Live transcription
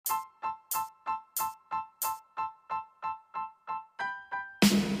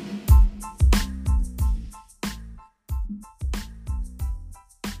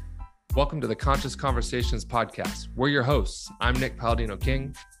Welcome to the Conscious Conversations podcast. We're your hosts. I'm Nick Palladino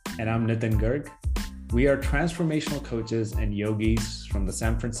King. And I'm Nitin Garg. We are transformational coaches and yogis from the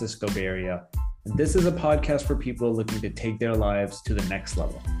San Francisco Bay Area. And this is a podcast for people looking to take their lives to the next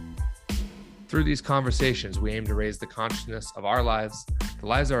level. Through these conversations, we aim to raise the consciousness of our lives, the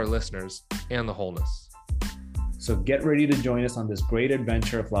lives of our listeners, and the wholeness. So get ready to join us on this great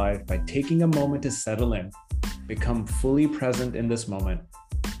adventure of life by taking a moment to settle in, become fully present in this moment,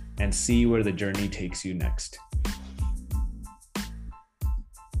 and see where the journey takes you next.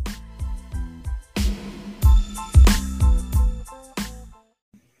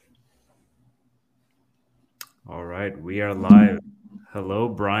 All right, we are live. Hello,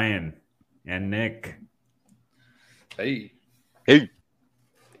 Brian and Nick. Hey.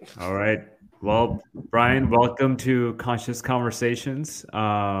 All right. Well, Brian, welcome to Conscious Conversations.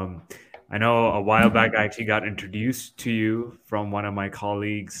 I know a while back I actually got introduced to you from one of my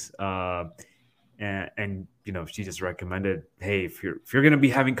colleagues, and you know, she just recommended, hey, if you're going to be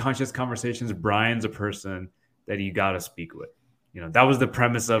having conscious conversations, Brian's a person that you got to speak with. You know, that was the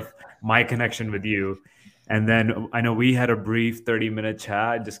premise of my connection with you. And then I know we had a brief 30-minute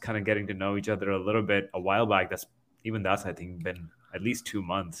chat, just kind of getting to know each other a little bit a while back. That's I think been at least 2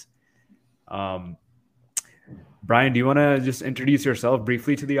 months. Brian, do you want to just introduce yourself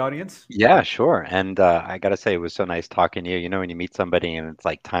briefly to the audience? Yeah, sure. And I got to say, it was so nice talking to you. You know, when you meet somebody and it's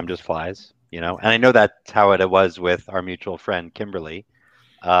like time just flies, you know, and I know that's how it was with our mutual friend, Kimberly.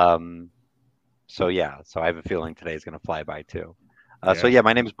 So I have a feeling today is going to fly by too.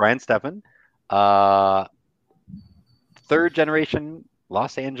 My name is Brian Stefan, third generation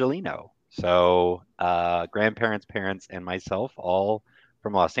Los Angelino. So grandparents, parents, and myself, all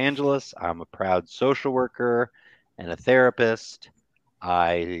from Los Angeles. I'm a proud social worker and a therapist.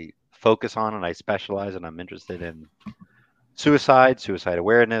 I focus on and I specialize and I'm interested in suicide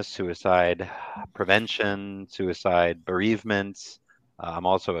awareness, suicide prevention, suicide bereavements. I'm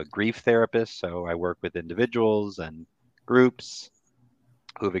also a grief therapist, so I work with individuals and groups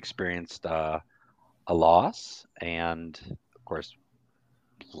who have experienced a loss and, of course,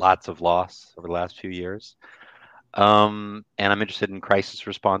 lots of loss over the last few years. And I'm interested in crisis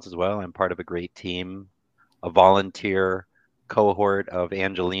response as well. I'm part of a great team, a volunteer cohort of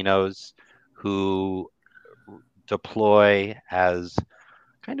Angelinos who deploy as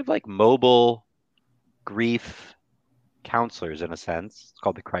kind of like mobile grief counselors in a sense. It's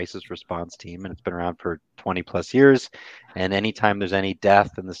called the Crisis Response Team, and it's been around for 20 plus years. And anytime there's any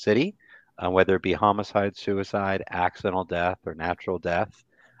death in the city, whether it be homicide, suicide, accidental death, or natural death,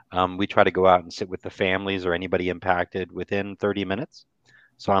 we try to go out and sit with the families or anybody impacted within 30 minutes.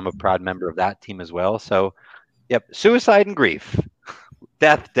 So I'm a proud member of that team as well. So, yep, suicide and grief.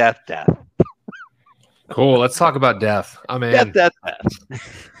 Death. Cool. Let's talk about death. I'm in. Death.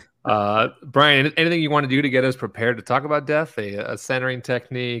 Brian, anything you want to do to get us prepared to talk about death? A centering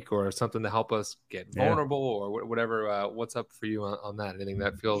technique or something to help us get vulnerable or whatever? What's up for you on that? Anything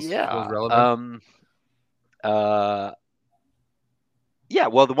that feels relevant?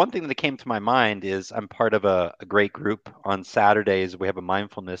 Well, the one thing that came to my mind is I'm part of a great group. On Saturdays, we have a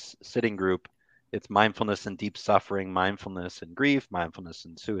mindfulness sitting group. It's mindfulness and deep suffering, mindfulness and grief, mindfulness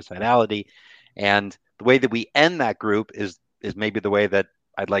and suicidality. And the way that we end that group is maybe the way that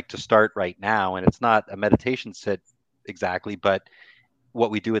I'd like to start right now. And it's not a meditation sit exactly, but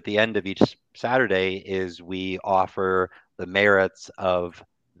what we do at the end of each Saturday is we offer the merits of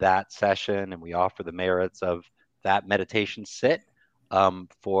that session and we offer the merits of that meditation sit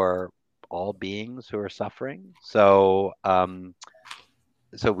for all beings who are suffering. So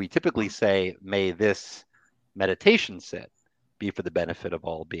we typically say, may this meditation sit be for the benefit of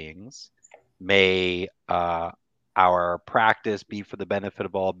all beings. May our practice be for the benefit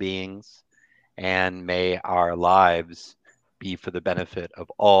of all beings. And may our lives be for the benefit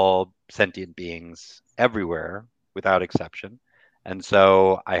of all sentient beings everywhere without exception. And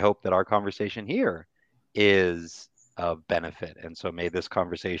so I hope that our conversation here is of benefit. And so may this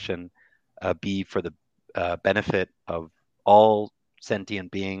conversation be for the benefit of all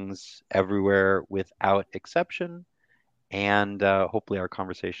sentient beings everywhere without exception. And hopefully our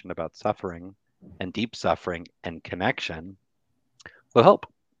conversation about suffering and deep suffering and connection will help.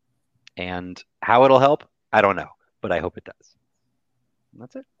 And how it'll help, I don't know, but I hope it does. And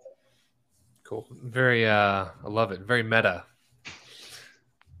that's it. Cool. Very, I love it. Very meta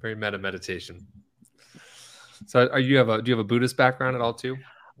meditation. So do you have a Buddhist background at all too?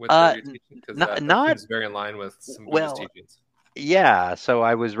 With your teaching? Because that seems very in line with some Buddhist teachings. Yeah, so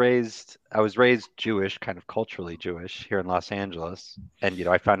I was raised Jewish, kind of culturally Jewish here in Los Angeles, and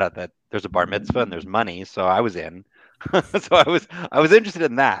I found out that there's a bar mitzvah and there's money, so I was in. So I was interested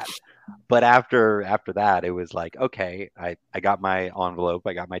in that. But after that, it was like, okay, I got my envelope,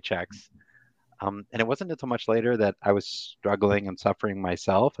 I got my checks. And it wasn't until much later that I was struggling and suffering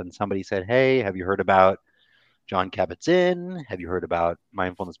myself, and somebody said, "Hey, have you heard about John Kabat-Zinn? Have you heard about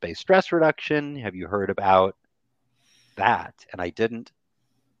mindfulness-based stress reduction? Have you heard about that?" And I didn't,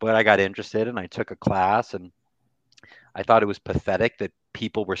 but I got interested and I took a class, and I thought it was pathetic that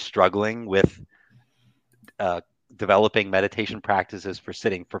people were struggling with uh, developing meditation practices for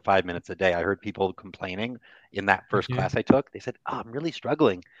sitting for 5 minutes a day. I heard people complaining in that first class I took. They said, "Oh, I'm really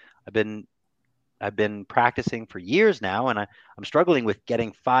struggling. I've been practicing for years now, and I'm struggling with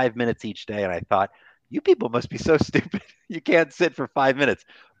getting 5 minutes each day." And I thought, you people must be so stupid. You can't sit for 5 minutes.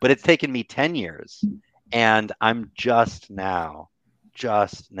 But it's taken me 10 years, and I'm just now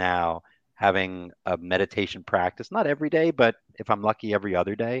having a meditation practice, not every day, but if I'm lucky, every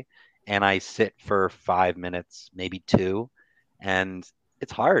other day. And I sit for 5 minutes, maybe two, and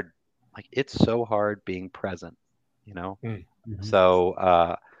it's hard. Like, it's so hard being present, you know? Mm-hmm. So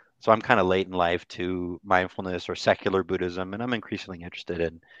I'm kind of late in life to mindfulness or secular Buddhism, and I'm increasingly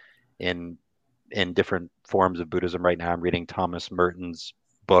interested in different forms of Buddhism right now. I'm reading Thomas Merton's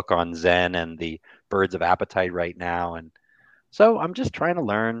book on Zen and the Birds of Appetite right now, and so I'm just trying to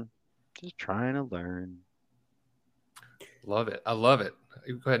learn, Love it. I love it.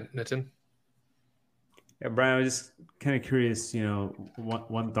 Go ahead, Nitin. Yeah, Brian, I was just kind of curious.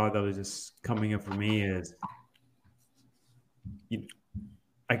 One thought that was just coming up for me is,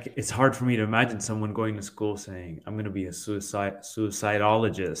 it's hard for me to imagine someone going to school saying, "I'm going to be a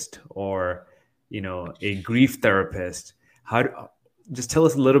suicidologist," or, a grief therapist. Just tell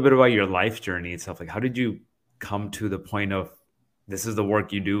us a little bit about your life journey and stuff. Like, how did you come to the point of, this is the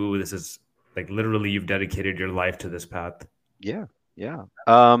work you do? This is like literally you've dedicated your life to this path. Yeah.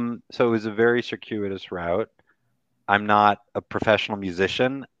 So it was a very circuitous route. I'm not a professional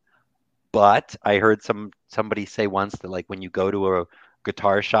musician, but I heard somebody say once that, like, when you go to a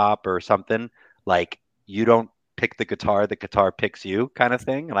guitar shop or something, like, you don't pick the guitar picks you, kind of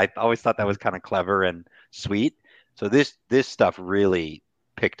thing. And I always thought that was kind of clever and sweet. So this stuff really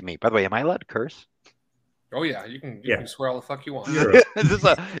picked me. By the way, am I allowed to curse? Oh yeah, you can swear all the fuck you want.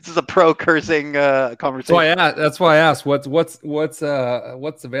 This is a pro cursing conversation. That's why I asked what's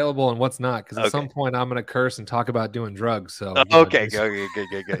available and what's not, because at some point I'm gonna curse and talk about doing drugs. So okay, good.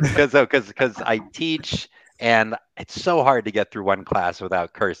 Because I teach, and it's so hard to get through one class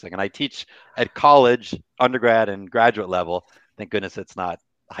without cursing. And I teach at college, undergrad, and graduate level. Thank goodness it's not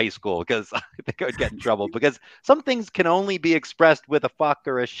high school, because I think I would get in trouble, because some things can only be expressed with a fuck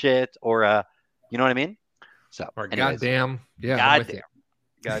or a shit or a, you know what I mean? So, or anyways, goddamn, yeah,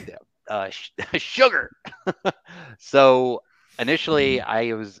 goddamn, sugar. So initially, I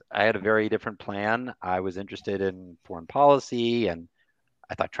had a very different plan. I was interested in foreign policy, and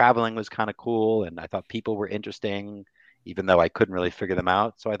I thought traveling was kind of cool, and I thought people were interesting, even though I couldn't really figure them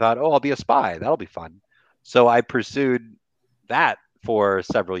out. So I thought, oh, I'll be a spy. That'll be fun. So I pursued that for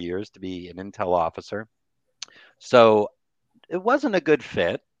several years to be an intel officer. So it wasn't a good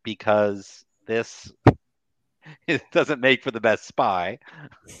fit, because it doesn't make for the best spy.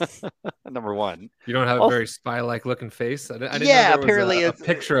 Number one. You don't have a very spy-like looking face. I didn't know there apparently was a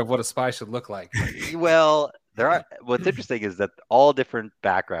picture of what a spy should look like. Well, what's interesting is that all different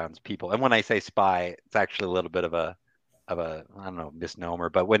backgrounds, people, and when I say spy, it's actually a little bit of a I don't know, misnomer,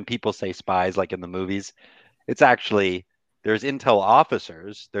 but when people say spies, like in the movies, it's actually, there's intel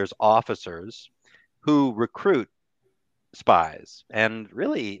officers, there's officers who recruit spies. And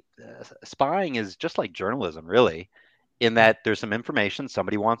really, spying is just like journalism, really, in that there's some information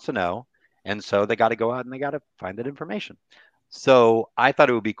somebody wants to know, and so they got to go out and they got to find that information. So I thought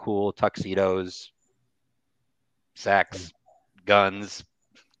it would be cool: tuxedos, sex, guns,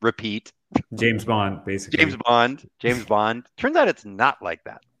 repeat. James Bond, basically. James Bond. Turns out it's not like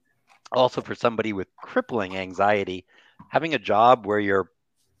that. Also, for somebody with crippling anxiety, having a job where you're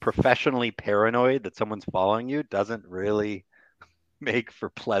professionally paranoid that someone's following you doesn't really make for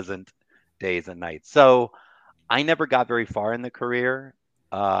pleasant days and nights. So I never got very far in the career,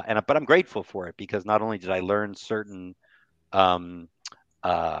 but I'm grateful for it, because not only did I learn certain um,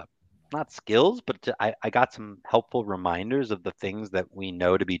 not skills, but I got some helpful reminders of the things that we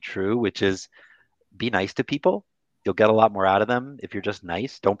know to be true, which is, be nice to people. You'll get a lot more out of them if you're just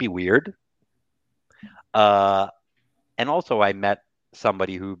nice. Don't be weird. And also, I met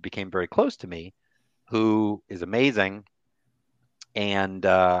somebody who became very close to me, who is amazing, and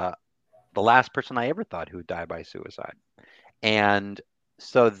the last person I ever thought who would die by suicide. And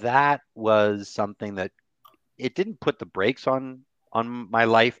so that was something that, it didn't put the brakes on my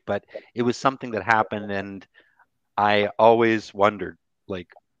life, but it was something that happened, and I always wondered, like,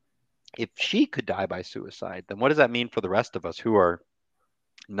 if she could die by suicide, then what does that mean for the rest of us who are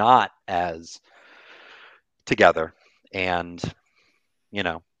not as together? And,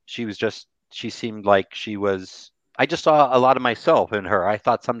 she seemed like I just saw a lot of myself in her. I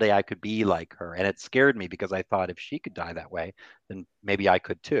thought someday I could be like her. And it scared me because I thought if she could die that way, then maybe I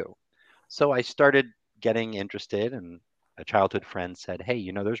could too. So I started getting interested, and a childhood friend said, hey,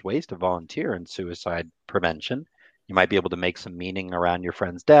 there's ways to volunteer in suicide prevention. You might be able to make some meaning around your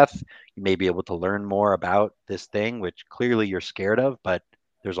friend's death. You may be able to learn more about this thing, which clearly you're scared of, but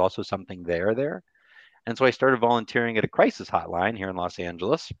there's also something there. And so I started volunteering at a crisis hotline here in Los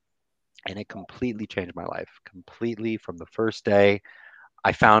Angeles, and it completely changed my life. Completely from the first day,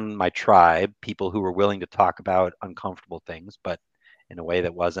 I found my tribe, people who were willing to talk about uncomfortable things, but in a way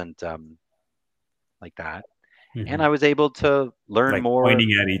that wasn't like that. Mm-hmm. And I was able to learn more.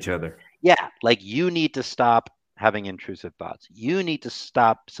 Pointing at each other. Yeah, like you need to stop having intrusive thoughts. You need to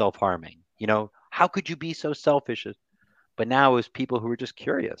stop self-harming. How could you be so selfish? But now it was people who were just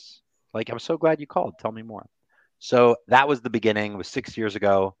curious. Like, I'm so glad you called. Tell me more. So that was the beginning. It was 6 years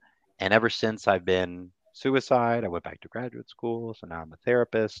ago. And ever since I've been suicide, I went back to graduate school. So now I'm a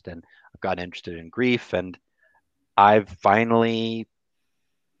therapist, and I've gotten interested in grief. And I've finally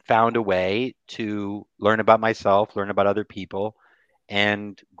found a way to learn about myself, learn about other people,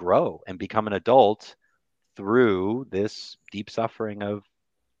 and grow and become an adult through this deep suffering of,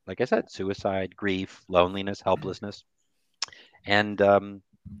 like I said, suicide, grief, loneliness, helplessness. And I'm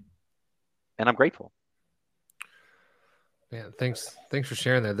grateful. Yeah, thanks for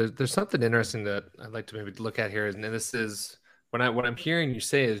sharing that. There's something interesting that I'd like to maybe look at here, and this is what I'm hearing you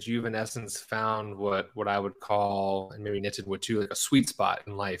say is you've in essence found what I would call, and maybe knitted would too, like a sweet spot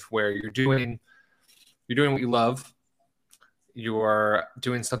in life where you're doing what you love, you're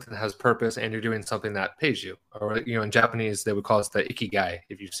doing something that has purpose, and you're doing something that pays you. Or in Japanese they would call it the ikigai,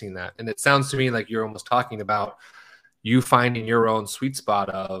 if you've seen that. And it sounds to me like you're almost talking about you finding your own sweet spot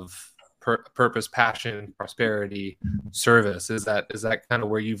of purpose, passion, prosperity, service. Is that kind of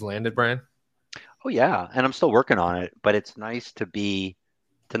where you've landed, Brian? Oh yeah, and I'm still working on it, but it's nice to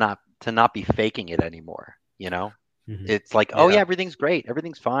not be faking it anymore. Mm-hmm. It's like, oh yeah, everything's great,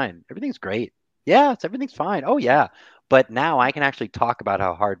 everything's fine, everything's great. Yeah, everything's fine. Oh yeah, but now I can actually talk about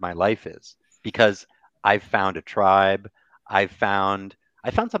how hard my life is because I've found a tribe. I found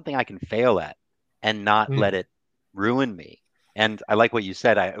something I can fail at and not let it ruin me. And I like what you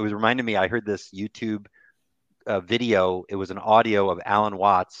said. It was reminding me, I heard this YouTube video. It was an audio of Alan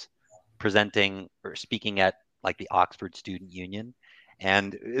Watts presenting or speaking at like the Oxford Student Union.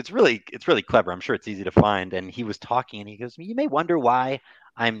 And it's really clever. I'm sure it's easy to find. And he was talking and he goes, you may wonder why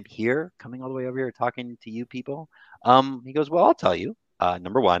I'm here, coming all the way over here, talking to you people. He goes, well, I'll tell you.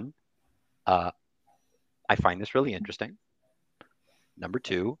 Number one, I find this really interesting. Number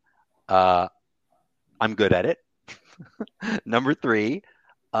two, I'm good at it. Number three,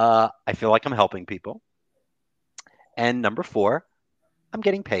 I feel like I'm helping people. And number four, I'm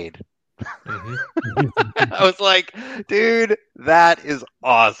getting paid. Mm-hmm. I was like, dude, that is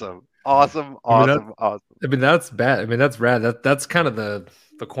awesome. Awesome. That's bad. That's rad. That's kind of the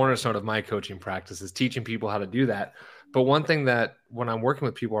cornerstone of my coaching practice is teaching people how to do that. But one thing that when I'm working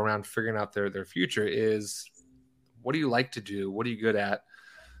with people around figuring out their future is, what do you like to do? What are you good at?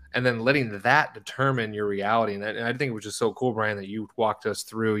 And then letting that determine your reality. And I think it was just so cool, Brian, that you walked us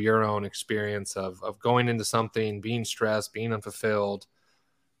through your own experience of going into something, being stressed, being unfulfilled,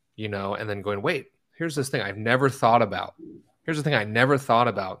 and then going, wait, here's this thing I've never thought about. Here's the thing I never thought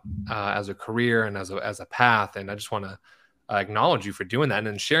about as a career and as a path. And I just want to acknowledge you for doing that and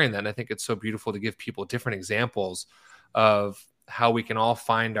then sharing that. And I think it's so beautiful to give people different examples of how we can all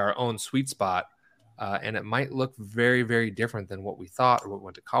find our own sweet spot. And it might look very, very different than what we thought or what we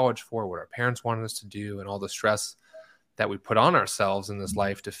went to college for, what our parents wanted us to do, and all the stress that we put on ourselves in this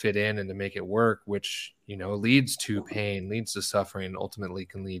life to fit in and to make it work, which, leads to pain, leads to suffering, and ultimately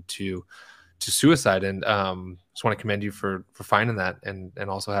can lead to suicide. And just want to commend you for finding that and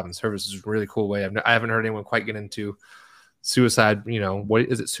also having service. Is a really cool way. I haven't heard anyone quite get into suicide. What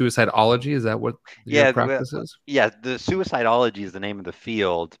is it? Suicidology? Is that what your practice is? Yeah, the Suicidology is the name of the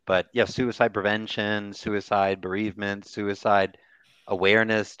field, but suicide prevention, suicide bereavement, suicide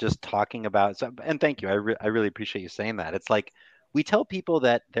awareness, just talking about. So, and thank you. I really appreciate you saying that. It's like we tell people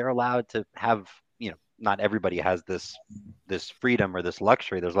that they're allowed to have, not everybody has this freedom or this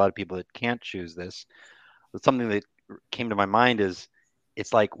luxury. There's a lot of people that can't choose this. But something that came to my mind is,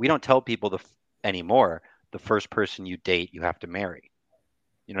 it's like we don't tell people anymore, the first person you date, you have to marry.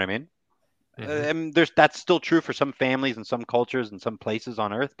 You know what I mean? Mm-hmm. And that's still true for some families and some cultures and some places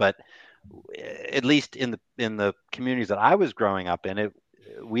on earth, but at least in the communities that I was growing up in,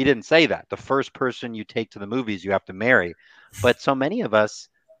 we didn't say that. The first person you take to the movies, you have to marry. But so many of us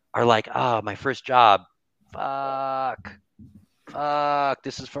are like, oh, my first job, fuck,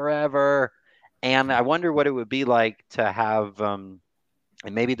 this is forever. And I wonder what it would be like to have, and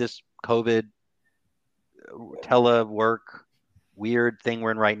maybe this COVID telework weird thing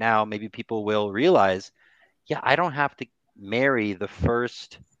we're in right now, maybe people will realize, yeah, I don't have to marry the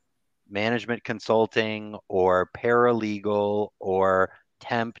first management consulting or paralegal or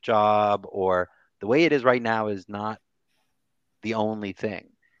temp job, or the way it is right now is not the only thing.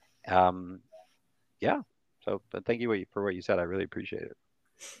 Yeah. So, but thank you for what you said. I really appreciate it.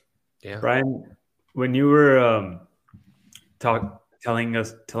 Yeah. Brian, when you were telling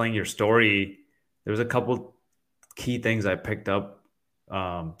your story, there was a couple key things I picked up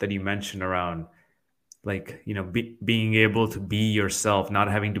that you mentioned around, like, being able to be yourself, not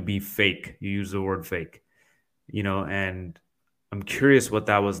having to be fake. You use the word fake, and I'm curious what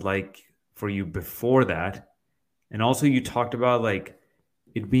that was like for you before that. And also you talked about like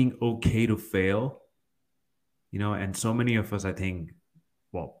it being okay to fail, and so many of us, I think,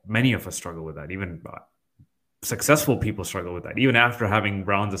 well, many of us struggle with that. Even successful people struggle with that. Even after having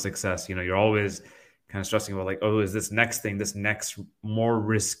rounds of success, you're always kind of stressing about like, oh, is this next more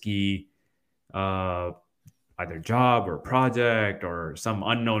risky, either job or project or some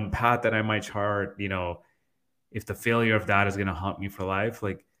unknown path that I might chart, if the failure of that is going to haunt me for life.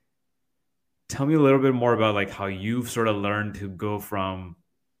 Like, tell me a little bit more about like how you've sort of learned to go from,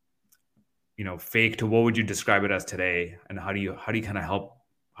 fake to what would you describe it as today? And how do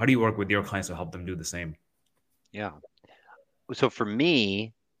you work with your clients to help them do the same? Yeah. So for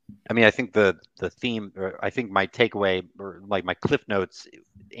me, I mean, I think the theme, or I think my takeaway, or like my Cliff Notes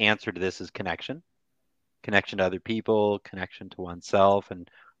answer to this is connection to other people, connection to oneself, and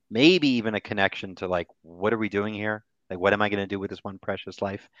maybe even a connection to like, what are we doing here? Like, what am I going to do with this one precious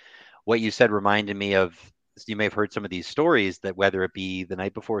life? What you said reminded me of, you may have heard some of these stories that whether it be the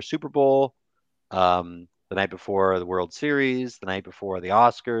night before Super Bowl, the night before the World Series, the night before the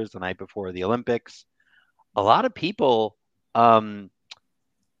Oscars, the night before the Olympics, a lot of people, I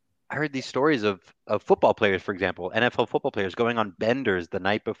heard these stories of football players, for example, NFL football players going on benders the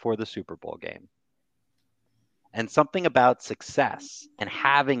night before the Super Bowl game. And something about success and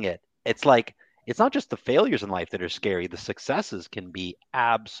having it, it's like, it's not just the failures in life that are scary. The successes can be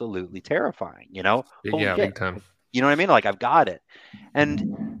absolutely terrifying, Holy Yeah, shit. big time. You know what I mean? Like, I've got it.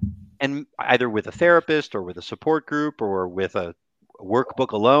 And either with a therapist or with a support group or with a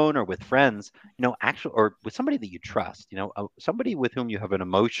workbook alone or with friends, actually, or with somebody that you trust, somebody with whom you have an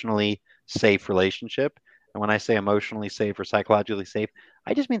emotionally safe relationship. And when I say emotionally safe or psychologically safe,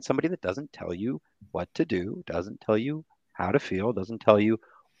 I just mean somebody that doesn't tell you what to do, doesn't tell you how to feel, doesn't tell you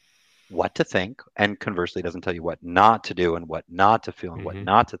what to think, and conversely doesn't tell you what not to do and what not to feel and what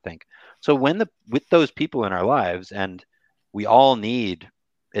not to think. So with those people in our lives, and we all need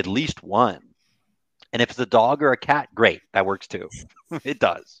at least one. And if it's a dog or a cat, great, that works too. It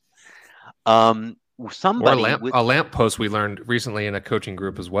does. Somebody or a lamp post we learned recently in a coaching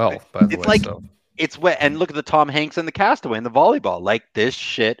group as well, by the way. Like, so it's wet. And look at the Tom Hanks and the Castaway and the volleyball. Like, this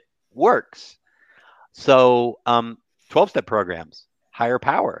shit works. So 12-step programs, higher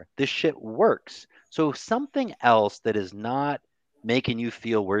power, this shit works. So something else that is not making you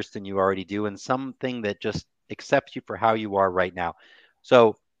feel worse than you already do, and something that just accepts you for how you are right now.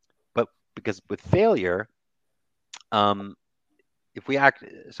 So, but because with failure, if we act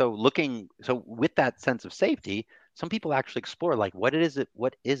so with that sense of safety, some people actually explore like, what is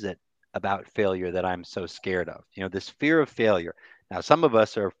it about failure that I'm so scared of? This fear of failure. Now, some of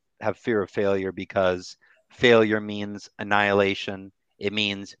us have fear of failure because failure means annihilation, it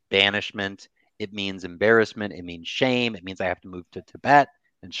means banishment, it means embarrassment, it means shame, it means I have to move to Tibet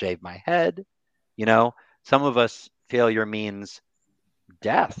and shave my head. Some of us, failure means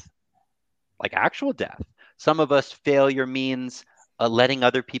death, like actual death. Some of us, failure means letting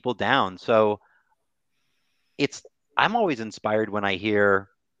other people down. So I'm always inspired when I hear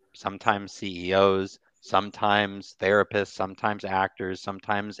sometimes CEOs, sometimes therapists, sometimes actors,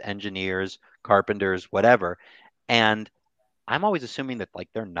 sometimes engineers, carpenters, whatever. And I'm always assuming that like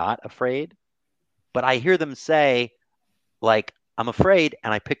they're not afraid, but I hear them say like, I'm afraid,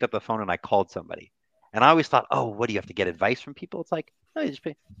 and I picked up the phone and I called somebody. And I always thought, oh, what do you have to get advice from people? It's like, no, you just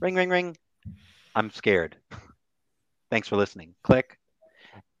ring, ring, ring. I'm scared. Thanks for listening. Click.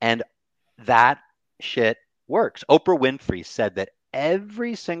 And that shit works. Oprah Winfrey said that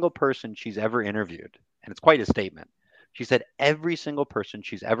every single person she's ever interviewed, and it's quite a statement, she said every single person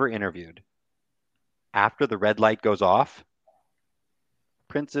she's ever interviewed, after the red light goes off,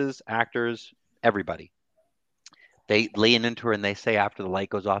 princes, actors, everybody, They lean into her and they say after the light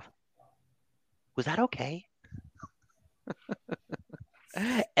goes off, "Was that okay?"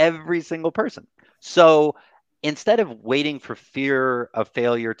 Every single person. So instead of waiting for fear of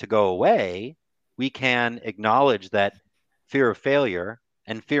failure to go away, we can acknowledge that fear of failure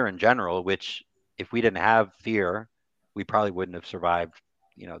and fear in general, which if we didn't have fear, we probably wouldn't have survived,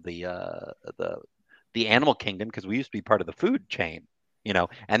 the animal kingdom, because we used to be part of the food chain,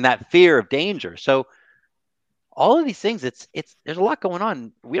 and that fear of danger. So all of these things, it's there's a lot going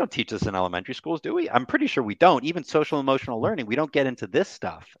on. We don't teach this in elementary schools, do we? I'm pretty sure we don't. Even social emotional learning, we don't get into this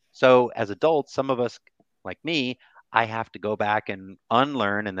stuff. So as adults, some of us, like me, I have to go back and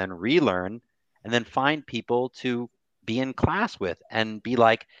unlearn and then relearn and then find people to be in class with and be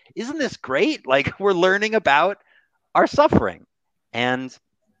like, isn't this great? Like, we're learning about our suffering. And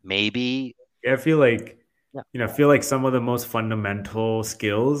maybe, I feel like, yeah. I feel like some of the most fundamental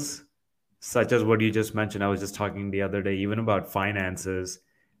skills, such as what you just mentioned, I was just talking the other day, even about finances,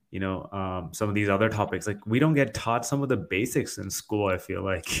 some of these other topics, like we don't get taught some of the basics in school. I feel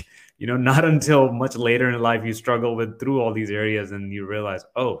like, not until much later in life you struggle with through all these areas and you realize,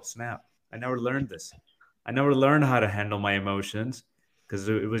 oh, snap, I never learned this. I never learned how to handle my emotions because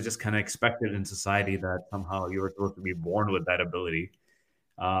it was just kind of expected in society that somehow you were supposed to be born with that ability.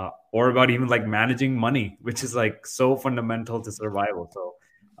 Or about even like managing money, which is like so fundamental to survival. So,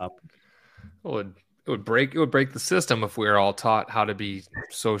 Well, it would break the system if we were all taught how to be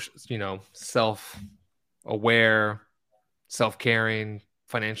social, self-aware, self-caring,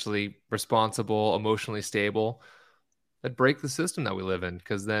 financially responsible, emotionally stable. That'd break the system that we live in,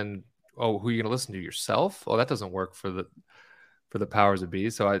 because then, oh, who are you going to listen to? Yourself? Oh, that doesn't work for the powers that be.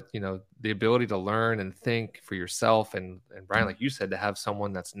 So the ability to learn and think for yourself, and Brian, like you said, to have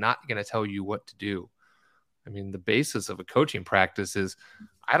someone that's not going to tell you what to do. I mean, the basis of a coaching practice is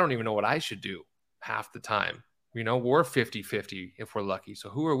I don't even know what I should do half the time. We're 50-50 if we're lucky. So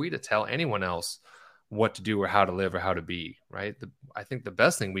who are we to tell anyone else what to do or how to live or how to be, right? I think the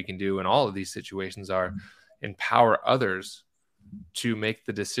best thing we can do in all of these situations are empower others to make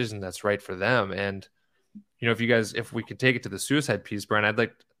the decision that's right for them. And, if we could take it to the suicide piece, Brian,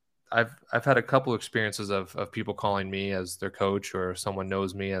 I've had a couple experiences of people calling me as their coach, or someone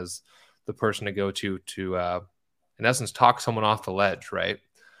knows me as the person to go to in essence, talk someone off the ledge, right?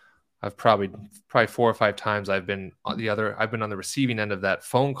 I've probably 4 or 5 times I've been on the receiving end of that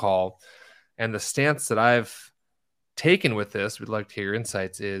phone call. And the stance that I've taken with this, we'd like to hear your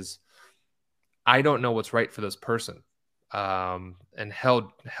insights, is I don't know what's right for this person. And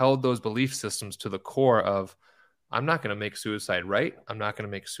held those belief systems to the core of, I'm not going to make suicide right. I'm not going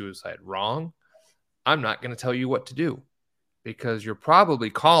to make suicide wrong. I'm not going to tell you what to do, because you're probably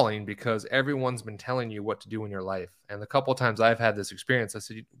calling because everyone's been telling you what to do in your life. And the couple of times I've had this experience, I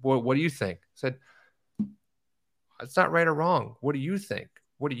said, what do you think? I said, it's not right or wrong. What do you think?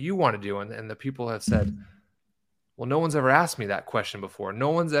 What do you want to do? And the people have said, well, no one's ever asked me that question before. No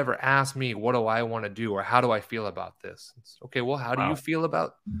one's ever asked me, what do I want to do? Or how do I feel about this? It's, okay, well, how do you feel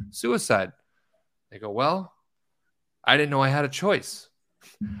about suicide? They go, well, I didn't know I had a choice.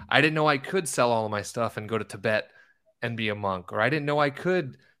 I didn't know I could sell all of my stuff and go to Tibet and be a monk, or I didn't know I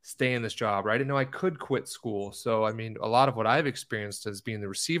could stay in this job, or I didn't know I could quit school. So, I mean, a lot of what I've experienced as being the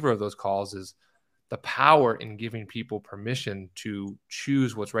receiver of those calls is the power in giving people permission to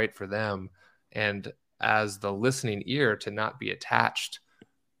choose what's right for them, and as the listening ear to not be attached.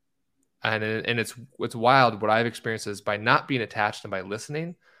 And it's wild. What I've experienced is by not being attached and by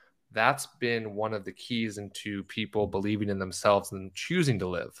listening, that's been one of the keys into people believing in themselves and choosing to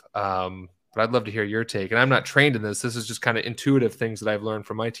live. But I'd love to hear your take. And I'm not trained in this. This is just kind of intuitive things that I've learned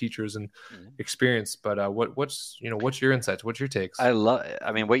from my teachers and experience. But what's your insights? What's your takes? I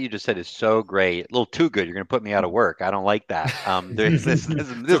mean, what you just said is so great. A little too good. You're going to put me out of work. I don't like that. This is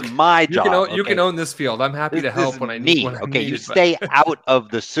my job. You can own this field. I'm happy to help when I need. Okay, you stay out of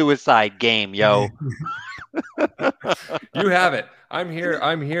the suicide game, yo. You have it. I'm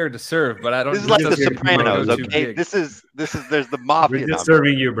here to serve, but I don't. This is like The Sopranos, okay? This is there's the mafia. We're just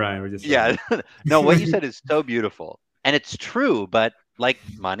serving you, Brian. We're just No, what you said is so beautiful, and it's true. But like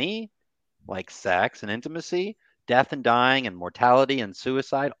money, like sex and intimacy, death and dying, and mortality and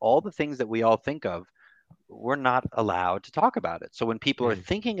suicide, all the things that we all think of, we're not allowed to talk about it. So when people are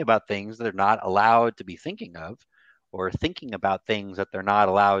thinking about things that they're not allowed to be thinking of, or thinking about things that they're not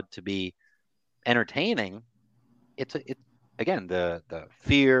allowed to be entertaining, it's again the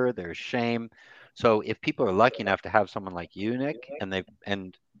fear, there's shame. So if people are lucky enough to have someone like you, Nick,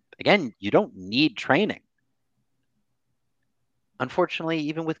 and again, you don't need training. Unfortunately,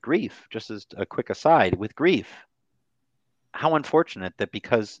 even with grief, just as a quick aside, with grief, how unfortunate that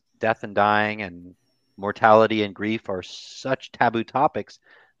because death and dying and mortality and grief are such taboo topics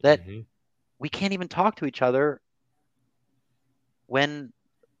that Mm-hmm. we can't even talk to each other when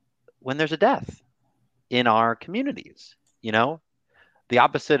there's a death in our communities. You know, the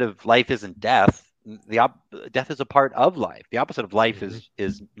opposite of life isn't death. Death is a part of life. The opposite of life Mm-hmm.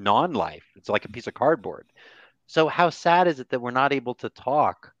 is non-life. It's like a piece of cardboard. So how sad is it that we're not able to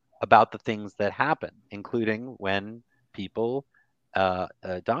talk about the things that happen, including when people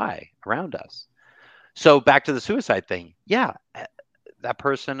die around us? So back to the suicide thing. Yeah, that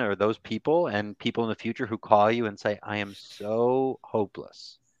person or those people and people in the future who call you and say, I am so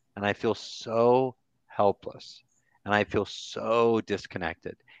hopeless and I feel so helpless and I feel so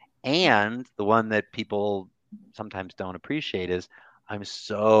disconnected. And the one that people sometimes don't appreciate is, I'm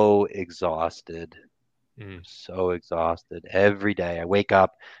so exhausted. Mm-hmm. So exhausted every day. I wake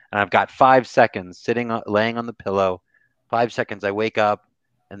up and I've got 5 seconds laying on the pillow. 5 seconds, I wake up.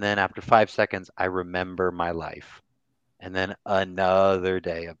 And then after 5 seconds, I remember my life, and then another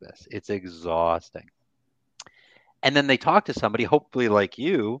day of this. It's exhausting. And then they talk to somebody, hopefully like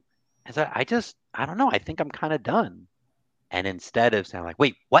you, and say, I don't know, I think I'm kind of done. And instead of saying like,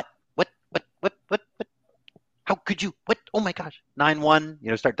 wait, what? What? How could you? What? Oh my gosh,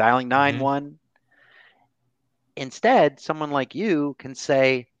 9-1, start dialing Mm-hmm. 9-1. Instead, someone like you can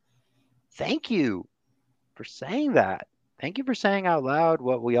say, thank you for saying that. Thank you for saying out loud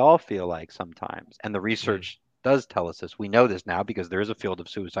what we all feel like sometimes. And the research does tell us this. We know this now because there is a field of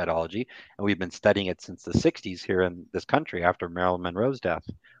suicidology, and we've been studying it since the 60s here in this country after Marilyn Monroe's death,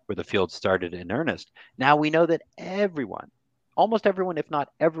 where the field started in earnest. Now we know that everyone, almost everyone, if not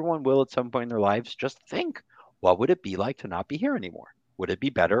everyone, will at some point in their lives just think, what would it be like to not be here anymore? Would it be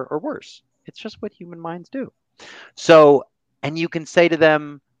better or worse? It's just what human minds do. So, and you can say to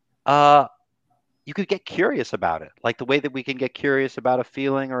them, uh, you could get curious about it, like the way that we can get curious about a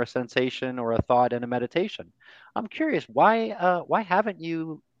feeling or a sensation or a thought in a meditation. I'm curious, why haven't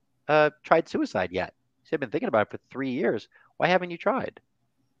you tried suicide yet? See, I've been thinking about it for 3 years. Why haven't you tried?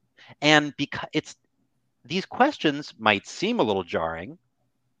 And because it's these questions might seem a little jarring,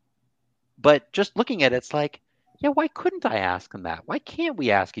 but just looking at it, it's like, yeah, why couldn't I ask them that? Why can't we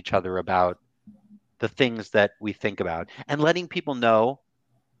ask each other about the things that we think about, and letting people know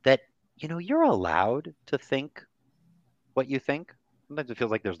that you're allowed to think what you think. Sometimes it feels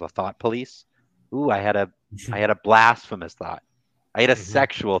like there's the thought police. Ooh, I had a blasphemous thought. I had a Mm-hmm.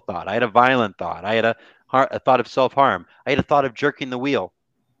 sexual thought. I had a violent thought. I had a thought of self-harm. I had a thought of jerking the wheel.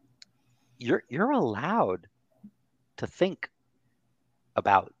 You're allowed to think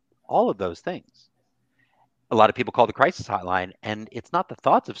about all of those things. A lot of people call the crisis hotline, and it's not the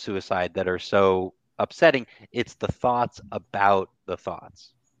thoughts of suicide that are so upsetting. It's the thoughts about the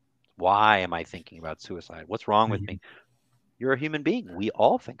thoughts. Why am I thinking about suicide? What's wrong with me? You're a human being. We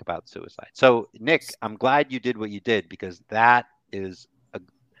all think about suicide. So, Nick, I'm glad you did what you did, because that's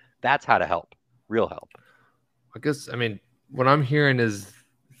how to help, real help. I guess, I mean, what I'm hearing is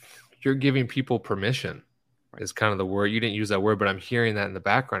you're giving people permission, Right. is kind of the word. You didn't use that word, but I'm hearing that in the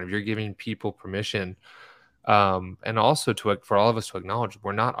background of you're giving people permission. And also for all of us to acknowledge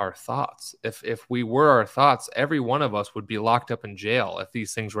we're not our thoughts. If we were our thoughts, every one of us would be locked up in jail if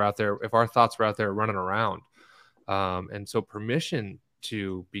these things were out there, if our thoughts were out there running around. And so permission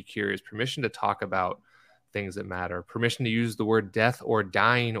to be curious, permission to talk about things that matter, permission to use the word death or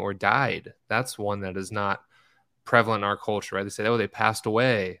dying or died. That's one that is not prevalent in our culture, right? They say, oh, they passed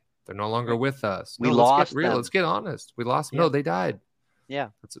away. They're no longer Right. with us. We No, let's get lost real. Let's them. get honest. We lost them. Yeah. No, they died. Yeah.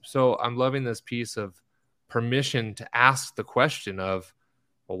 So I'm loving this piece of permission to ask the question of,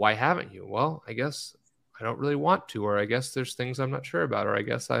 well, why haven't you? Well, I guess I don't really want to, or I guess there's things I'm not sure about, or I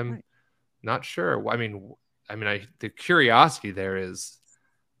guess I'm Right. not sure. The curiosity there is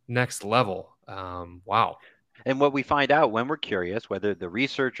next level. Wow. And what we find out when we're curious, whether the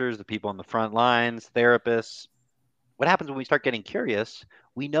researchers, the people on the front lines, therapists, what happens when we start getting curious,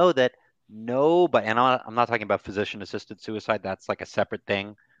 we know that nobody, and I'm not talking about physician assisted suicide, that's like a separate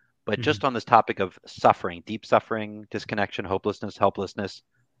thing, but Mm-hmm. just on this topic of suffering, deep suffering, disconnection, hopelessness, helplessness,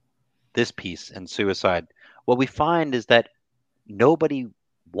 this piece and suicide, what we find is that nobody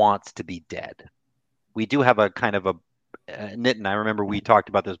wants to be dead. We do have a kind of a Nitin, I remember we talked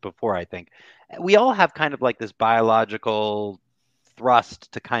about this before, I think. We all have kind of like this biological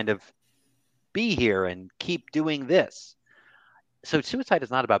thrust to kind of be here and keep doing this. So suicide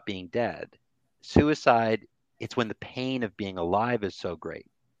is not about being dead. Suicide, it's when the pain of being alive is so great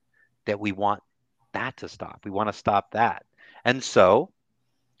that we want that to stop. We want to stop that. And so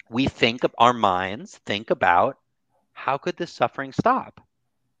our minds think about, how could this suffering stop?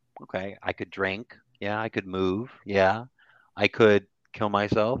 Okay, I could drink. Yeah, I could move. Yeah, I could kill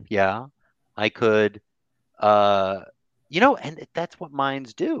myself. Yeah, I could And that's what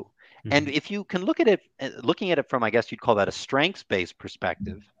minds do. And if you can look at it, looking at it from, I guess you'd call that a strengths-based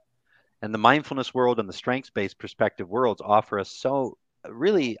perspective, and the mindfulness world and the strengths-based perspective worlds offer us so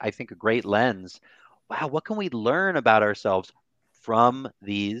really, I think, a great lens. Wow, what can we learn about ourselves from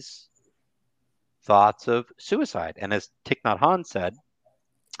these thoughts of suicide? And as Thich Nhat Hanh said,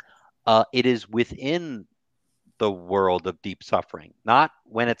 it is within the world of deep suffering, not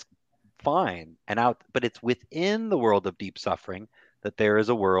when it's fine and out, but it's within the world of deep suffering that there is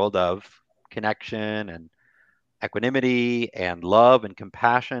a world of connection and equanimity and love and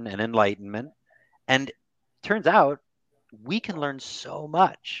compassion and enlightenment. And turns out we can learn so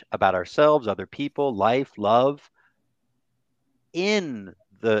much about ourselves, other people, life, love in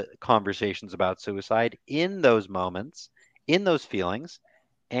the conversations about suicide, in those moments, in those feelings.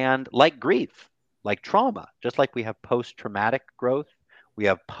 And like grief, like trauma, just like we have post traumatic growth, we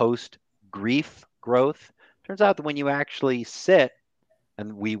have post grief growth. Turns out that when you actually sit,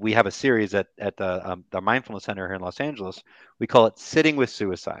 and we have a series at the Mindfulness Center here in Los Angeles, we call it Sitting with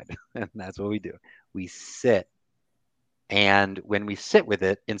Suicide. And that's what we do. We sit. And when we sit with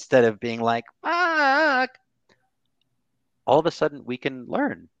it, instead of being like, fuck, all of a sudden we can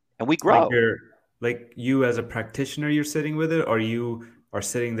learn and we Like grow. you as a practitioner, you're sitting with it, or you are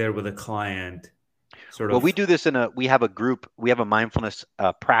sitting there with a client, sort Well, of. we do this we have a group, we have a mindfulness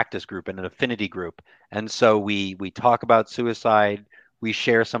practice group and an affinity group. And so we talk about suicide, we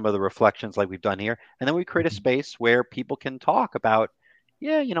share some of the reflections like we've done here, and then we create a space where people can talk about,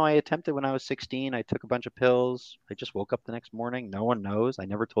 yeah, I attempted when I was 16, I took a bunch of pills, I just woke up the next morning, no one knows, I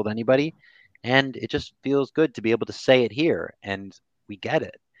never told anybody, and it just feels good to be able to say it here, and we get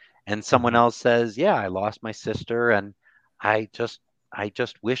it. And someone Mhm. else says, yeah, I lost my sister, and I just I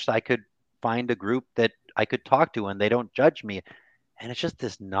just wish I could find a group that I could talk to and they don't judge me. And it's just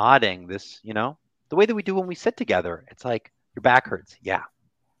this nodding, the way that we do when we sit together. It's like your back hurts. Yeah,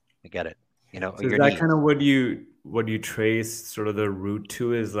 I get it. Or So is your that kind knees. of what you trace sort of the root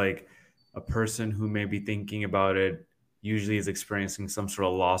to, is like a person who may be thinking about it usually is experiencing some sort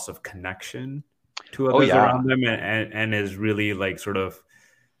of loss of connection to Oh others yeah. around them, and is really like sort of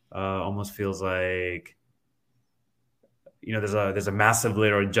almost feels like there's a massive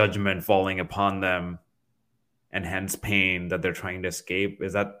layer of judgment falling upon them, and hence pain that they're trying to escape.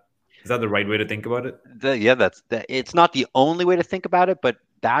 Is that the right way to think about it? Yeah, it's not the only way to think about it, but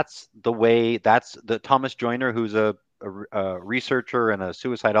that's the way. That's the Thomas Joyner, who's a researcher and a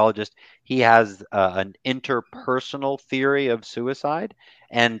suicidologist. He has an interpersonal theory of suicide,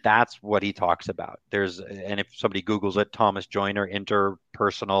 and that's what he talks about. And if somebody Googles it, Thomas Joyner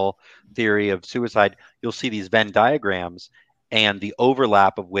interpersonal theory of suicide, you'll see these Venn diagrams, and the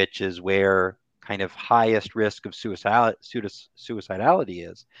overlap of which is where kind of highest risk of suicidality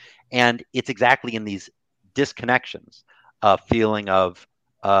is. And it's exactly in these disconnections, a feeling of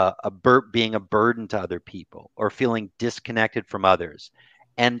being a burden to other people or feeling disconnected from others.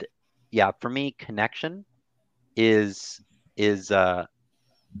 And yeah, for me, connection is is uh,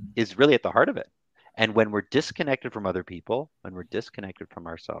 is really at the heart of it. And when we're disconnected from other people, when we're disconnected from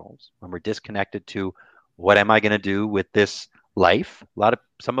ourselves, when we're disconnected to what am I going to do with this life?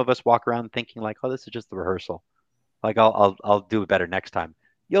 Some of us walk around thinking like, oh, this is just the rehearsal. Like I'll do it better next time.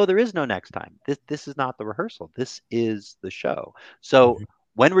 Yo, there is no next time. This is not the rehearsal. This is the show. So Mhm.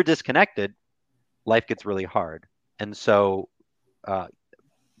 when we're disconnected, life gets really hard. And so uh,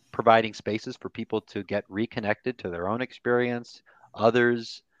 providing spaces for people to get reconnected to their own experience,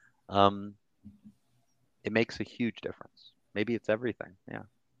 others, um, it makes a huge difference. Maybe it's everything. Yeah.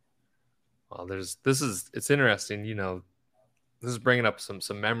 Well, it's interesting. This is bringing up some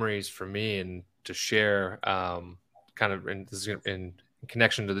memories for me and to share, kind of, and this is in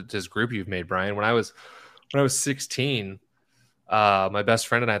connection to this group you've made, Brian. When I was 16, my best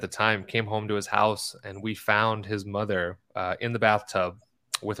friend and I at the time came home to his house, and we found his mother in the bathtub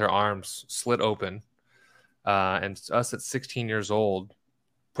with her arms slit open. And us at 16 years old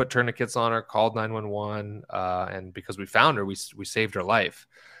put tourniquets on her, called 911, and because we found her, we saved her life.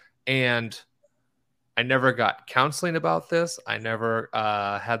 And I never got counseling about this. I never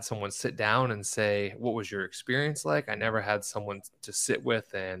had someone sit down and say, what was your experience like? I never had someone to sit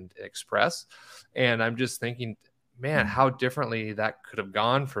with and express. And I'm just thinking, man, how differently that could have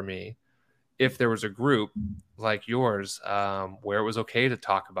gone for me if there was a group like yours, where it was okay to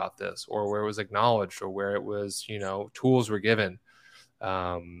talk about this, or where it was acknowledged, or where it was, tools were given.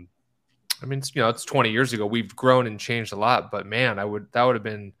 Um, I mean, it's 20 years ago. We've grown and changed a lot, but man, that would have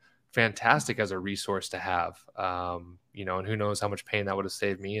been fantastic as a resource to have. And who knows how much pain that would have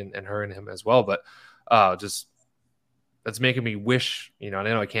saved me and her and him as well. But just that's making me wish, and I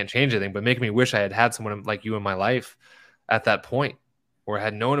know I can't change anything, but making me wish I had someone like you in my life at that point, or I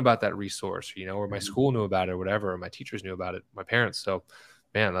had known about that resource, or my school knew about it or whatever, or my teachers knew about it, my parents. So,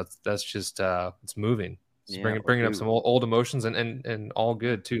 man, that's just it's moving. It's bringing up some old emotions and all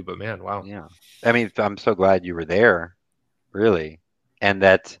good too. But man, wow. Yeah. I mean, I'm so glad you were there, really. And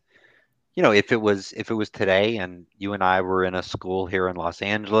that, if it was today and you and I were in a school here in Los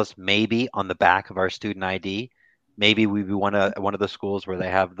Angeles, maybe on the back of our student ID, maybe we'd be one of the schools where they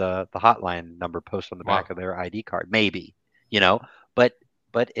have the hotline number posted on the back of their ID card. Maybe,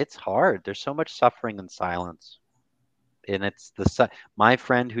 but it's hard. There's so much suffering and silence. And it's my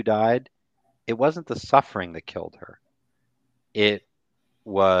friend who died, it wasn't the suffering that killed her. It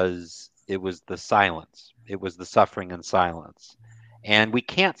was the silence. It was the suffering and silence. And we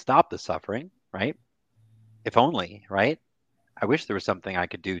can't stop the suffering, right? If only, right? I wish there was something I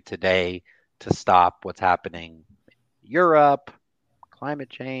could do today to stop what's happening in Europe, climate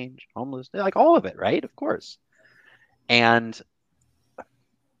change, homelessness, like all of it, right? Of course.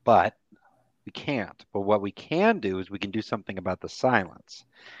 But we can't. But what we can do is we can do something about the silence.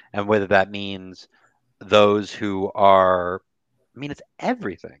 And whether that means those who are, it's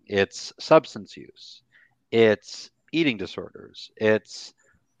everything. It's substance use. It's eating disorders. It's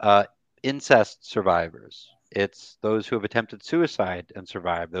incest survivors. It's those who have attempted suicide and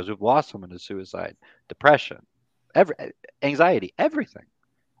survived, those who've lost someone to suicide, depression, anxiety, everything.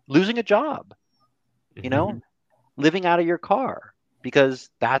 Losing a job, living out of your car, because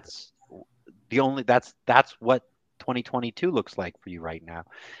that's what 2022 looks like for you right now.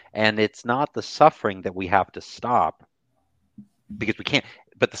 And it's not the suffering that we have to stop, because we can't,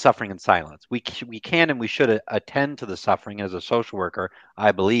 but the suffering in silence. We can and we should attend to the suffering. As a social worker,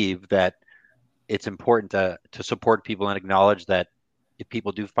 I believe that it's important to support people and acknowledge that if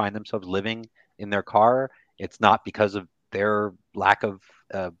people do find themselves living in their car, it's not because of their lack of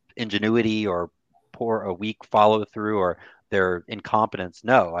ingenuity or poor or weak follow through or their incompetence.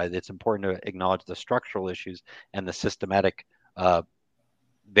 No, it's important to acknowledge the structural issues and the systematic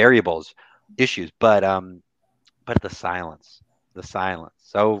issues. But the silence.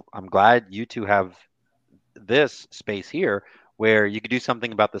 So I'm glad you two have this space here where you could do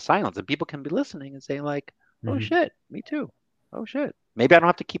something about the silence, and people can be listening and saying like, "Oh shit, me too. Oh shit, maybe I don't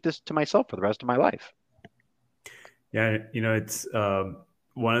have to keep this to myself for the rest of my life." Yeah, it's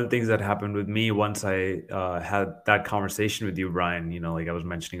one of the things that happened with me once I had that conversation with you, Brian. Like I was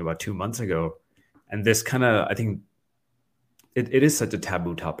mentioning about 2 months ago, and this kind of, I think, it is such a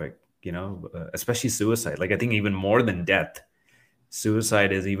taboo topic. Especially suicide. Like I think even more than death,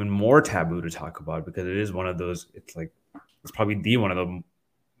 suicide is even more taboo to talk about, because it is one of those. It's probably one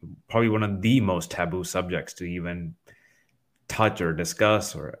of the most taboo subjects to even touch or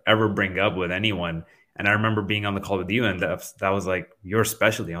discuss or ever bring up with anyone. And I remember being on the call with you, and that was like your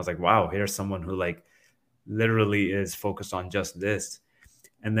specialty. I was like, wow, here's someone who like literally is focused on just this.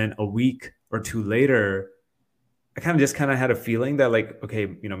 And then a week or two later, I kind of had a feeling that like, okay,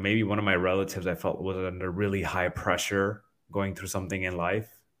 maybe one of my relatives I felt was under really high pressure going through something in life.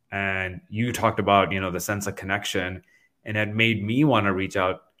 And you talked about, the sense of connection, and it made me want to reach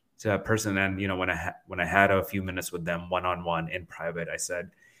out to that person. And, when I had a few minutes with them one-on-one in private, I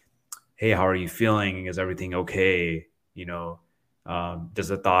said, hey, how are you feeling? Is everything okay? Does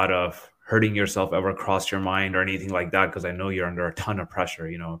the thought of hurting yourself ever cross your mind or anything like that? Because I know you're under a ton of pressure.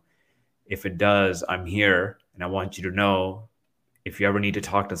 If it does, I'm here. And I want you to know, if you ever need to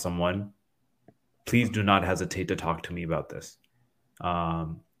talk to someone, please do not hesitate to talk to me about this.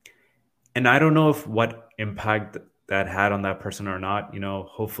 And I don't know if what impact that had on that person or not.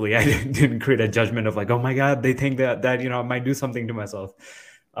 Hopefully I didn't create a judgment of like, oh my God, they think that I might do something to myself.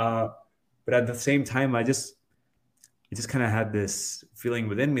 But at the same time, I just kind of had this feeling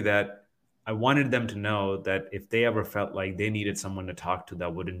within me that I wanted them to know that if they ever felt like they needed someone to talk to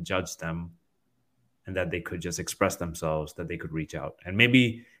that wouldn't judge them, and that they could just express themselves, that they could reach out. And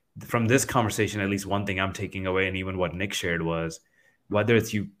maybe from this conversation, at least one thing I'm taking away, and even what Nick shared, was whether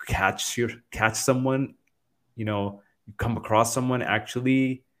it's you catch someone, you come across someone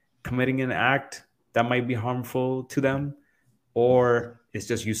actually committing an act that might be harmful to them, or it's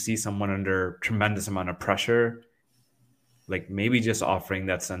just you see someone under tremendous amount of pressure, like maybe just offering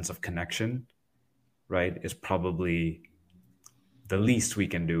that sense of connection, right, is probably the least we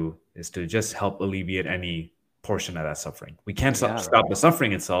can do, is to just help alleviate any portion of that suffering. We can't stop the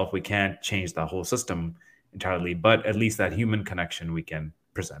suffering itself. We can't change the whole system entirely, but at least that human connection we can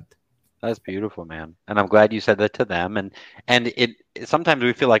present. That's beautiful, man. And I'm glad you said that to them. And it sometimes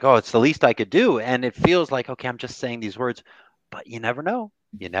we feel like, oh, it's the least I could do. And it feels like, okay, I'm just saying these words, but you never know.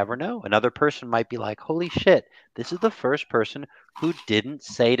 You never know. Another person might be like, holy shit, this is the first person who didn't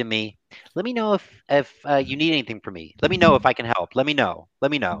say to me, let me know if you need anything from me. Let me know if I can help. Let me know.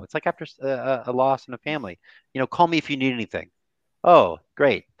 Let me know. It's like after a loss in a family. Call me if you need anything. Oh,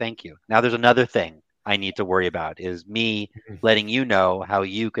 great. Thank you. Now there's another thing I need to worry about is me letting you know how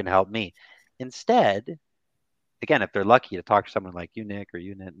you can help me. Instead, again, if they're lucky to talk to someone like you, Nick, or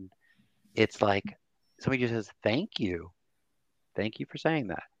you, Nitin, it's like somebody just says, thank you. Thank you for saying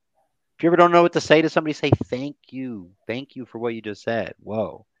that. If you ever don't know what to say to somebody, say thank you. Thank you for what you just said.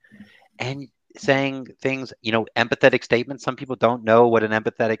 Whoa. And saying things, empathetic statements. Some people don't know what an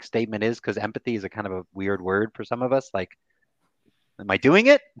empathetic statement is because empathy is a kind of a weird word for some of us. Like, am I doing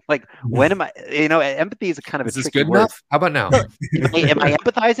it? Like, when am I? Empathy is a kind of a Is this tricky good word. enough? How about now? No, am I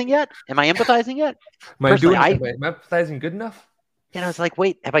empathizing yet? Am I empathizing yet? Personally, am I empathizing good enough? It's like,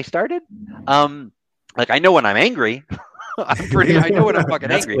 wait, have I started? Like I know when I'm angry. I know when I'm fucking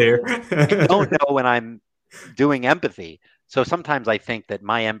angry. Clear. I don't know when I'm doing empathy. So sometimes I think that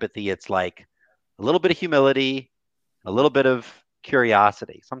my empathy, it's like a little bit of humility, a little bit of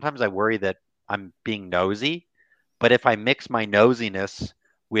curiosity. Sometimes I worry that I'm being nosy, but if I mix my nosiness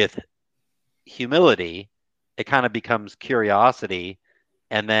with humility, it kind of becomes curiosity.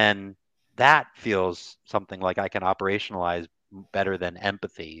 And then that feels something like I can operationalize better than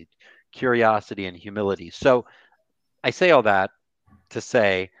empathy, curiosity and humility. So I say all that to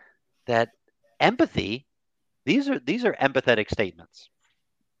say that empathy, these are empathetic statements.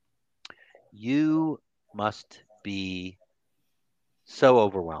 You must be so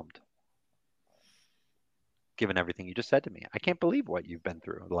overwhelmed given everything you just said to me. I can't believe what you've been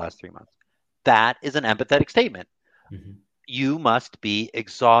through the last 3 months. That is an empathetic statement. Mm-hmm. You must be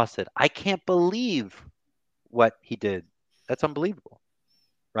exhausted. I can't believe what he did. That's unbelievable,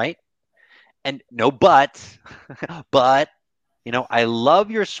 right? And no, but I love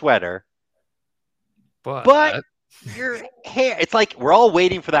your sweater, but your hair. It's like we're all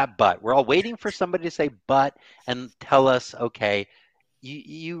waiting for that but. We're all waiting for somebody to say but and tell us, okay,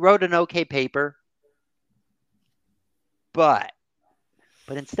 you wrote an okay paper, but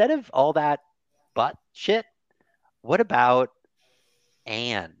instead of all that but shit, what about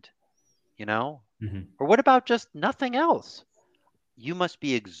and, Mm-hmm. or what about just nothing else? You must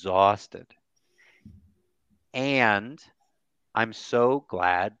be exhausted. And I'm so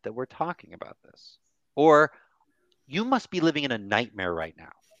glad that we're talking about this. Or you must be living in a nightmare right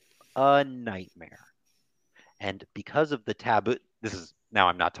now. A nightmare. And because of the taboo, this is now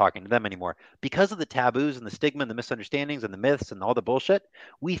I'm not talking to them anymore. Because of the taboos and the stigma and the misunderstandings and the myths and all the bullshit,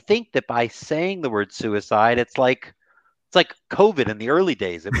 we think that by saying the word suicide, it's like COVID in the early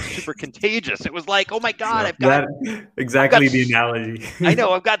days. It was super contagious. It was like, oh my God, So I've got exactly the analogy. I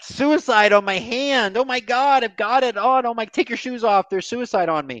know I've got suicide on my hand. Oh my God, I've got it on. Oh my, take your shoes off. There's suicide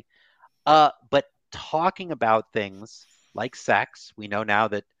on me. But talking about things like sex, we know now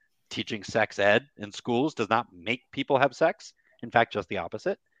that teaching sex ed in schools does not make people have sex. In fact, just the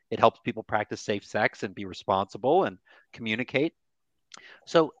opposite. It helps people practice safe sex and be responsible and communicate.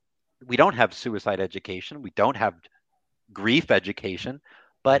 So we don't have suicide education. We don't have grief education.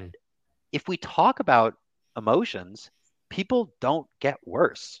 But if we talk about emotions, people don't get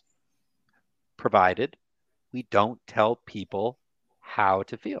worse, provided we don't tell people how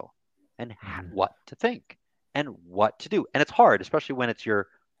to feel and what to think and what to do. And it's hard, especially when it's your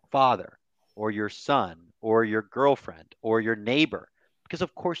father or your son or your girlfriend or your neighbor, because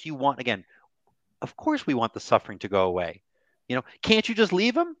of course you want, again, of course we want the suffering to go away. Can't you just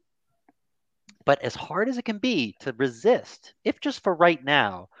leave them? But as hard as it can be to resist, if just for right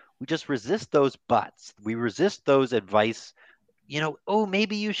now, we just resist those buts, we resist those advice, oh,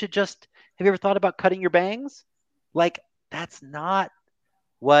 maybe you should just, have you ever thought about cutting your bangs? Like, that's not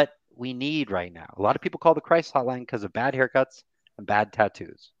what we need right now. A lot of people call the crisis hotline because of bad haircuts and bad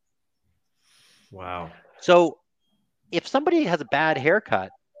tattoos. Wow. So if somebody has a bad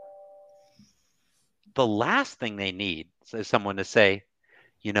haircut, the last thing they need is someone to say,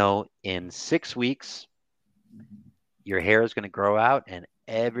 in 6 weeks, your hair is going to grow out and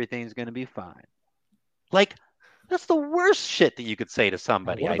everything's going to be fine. Like, that's the worst shit that you could say to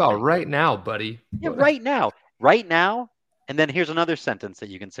somebody. What I about think. right now, buddy? Yeah, right now. Right now. And then here's another sentence that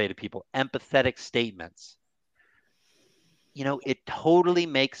you can say to people, empathetic statements. It totally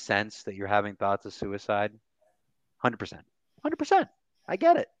makes sense that you're having thoughts of suicide. 100%. 100%. I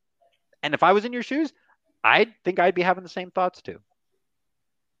get it. And if I was in your shoes, I think I'd be having the same thoughts too.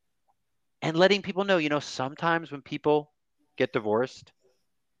 And letting people know, sometimes when people get divorced,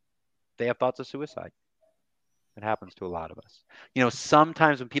 they have thoughts of suicide. It happens to a lot of us.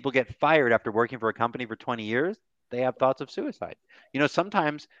 Sometimes when people get fired after working for a company for 20 years, they have thoughts of suicide.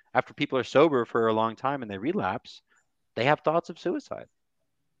 Sometimes after people are sober for a long time and they relapse, they have thoughts of suicide.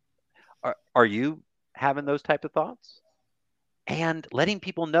 Are you having those type of thoughts? And letting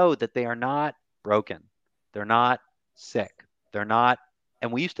people know that they are not broken. They're not sick. They're not,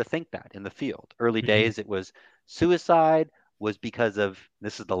 and we used to think that in the field. Early days, it was suicide was because of,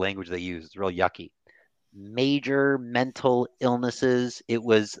 this is the language they use, it's real yucky, major mental illnesses. It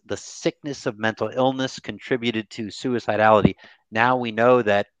was the sickness of mental illness contributed to suicidality. Now we know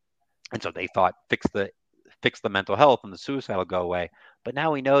that, and so they thought fix the mental health and the suicide will go away. But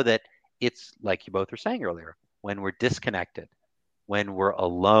now we know that it's like you both were saying earlier, when we're disconnected, when we're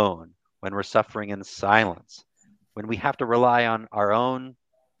alone, when we're suffering in silence, when we have to rely on our own,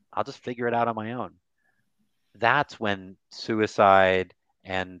 I'll just figure it out on my own. That's when suicide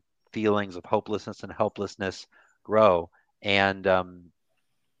and feelings of hopelessness and helplessness grow. And I'm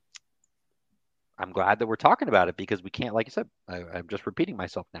glad that we're talking about it, because we can't, like you said, I'm just repeating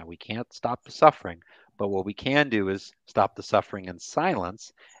myself now, we can't stop the suffering. But what we can do is stop the suffering in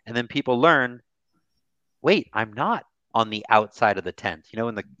silence. And then people learn, wait, I'm not on the outside of the tent.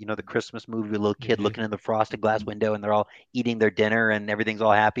 In the Christmas movie, a little kid looking in the frosted glass window and they're all eating their dinner and everything's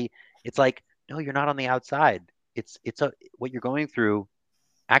all happy. It's like, no, you're not on the outside. What you're going through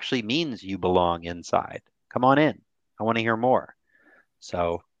actually means you belong inside. Come on in. I want to hear more.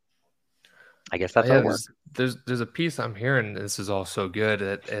 So I guess that's our work. There's a piece I'm hearing. This is all so good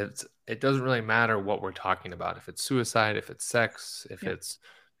that it doesn't really matter what we're talking about. If it's suicide, if it's sex, if it's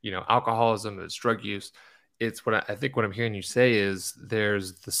alcoholism, if it's drug use. It's what I think what I'm hearing you say is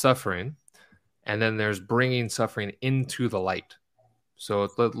there's the suffering, and then there's bringing suffering into the light. So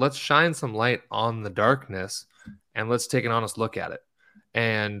let's shine some light on the darkness, and let's take an honest look at it.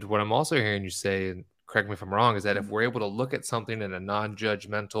 And what I'm also hearing you say, and correct me if I'm wrong, is that if we're able to look at something in a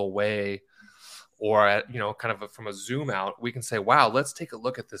non-judgmental way, or at, kind of from a zoom out, we can say, wow, let's take a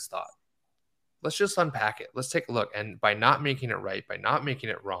look at this thought. Let's just unpack it. Let's take a look. And by not making it right, by not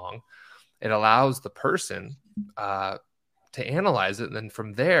making it wrong, it allows the person to analyze it, and then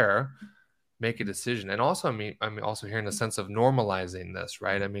from there make a decision. And also, I'm also hearing a sense of normalizing this,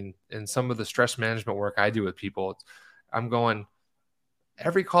 right? I mean, in some of the stress management work I do with people, I'm going,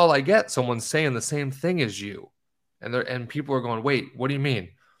 every call I get, someone's saying the same thing as you, and people are going, wait, what do you mean?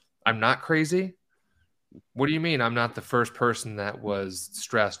 I'm not crazy? What do you mean I'm not the first person that was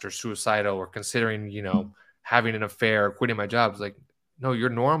stressed or suicidal or considering, having an affair or quitting my job? It's like, no, you're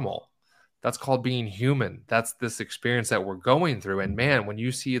normal. That's called being human. That's this experience that we're going through. And man, when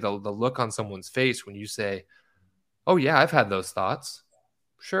you see the look on someone's face, when you say, oh yeah, I've had those thoughts.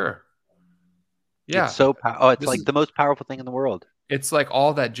 Sure. Yeah. It's so it's like the most powerful thing in the world. It's like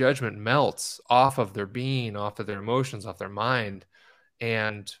all that judgment melts off of their being, off of their emotions, off their mind.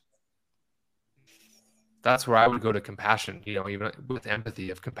 And that's where I would go to compassion, even with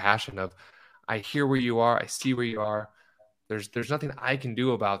empathy, of compassion, of I hear where you are. I see where you are. There's nothing I can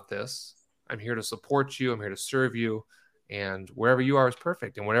do about this. I'm here to support you. I'm here to serve you. And wherever you are is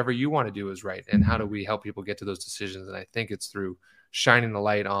perfect. And whatever you want to do is right. And how do we help people get to those decisions? And I think it's through shining the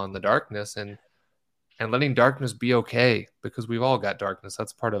light on the darkness and letting darkness be okay, because we've all got darkness.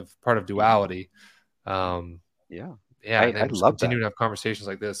 That's part of duality. Yeah. And I love continuing to have conversations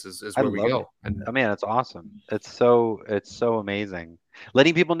like this is where we go. And oh man, it's awesome. It's so amazing.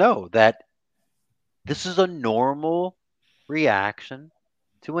 Letting people know that this is a normal reaction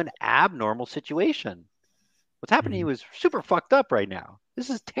to an abnormal situation. What's happening to you is super fucked up right now. This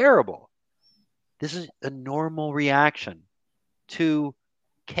is terrible. This is a normal reaction to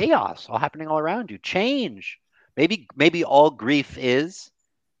chaos all happening all around you. Change. Maybe all grief is,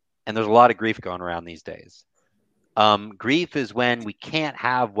 and there's a lot of grief going around these days. Grief is when we can't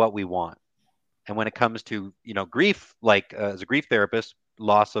have what we want. And when it comes to, grief, like as a grief therapist,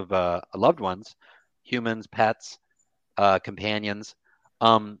 loss of loved ones, humans, pets, companions,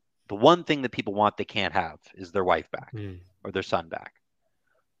 the one thing that people want they can't have is their wife back or their son back.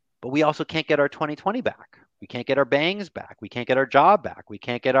 But we also can't get our 2020 back. We can't get our bangs back. We can't get our job back. We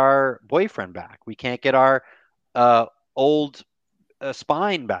can't get our boyfriend back. We can't get our old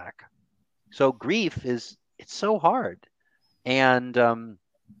spine back. So grief it's so hard. And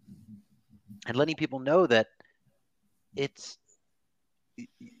letting people know that it's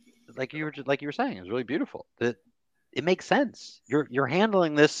like you were saying, it's really beautiful. That it makes sense. You're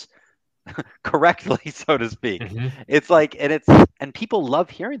handling this correctly, so to speak. It's like, and people love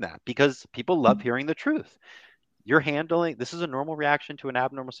hearing that, because people love hearing the truth. This is a normal reaction to an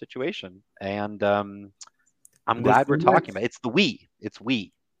abnormal situation. And I'm glad we're talking about it. It's we. It's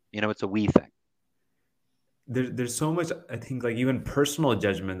a we thing. there's so much, I think, like even personal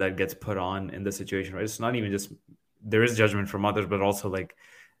judgment that gets put on in the situation, right? It's not even just, there is judgment from others, but also like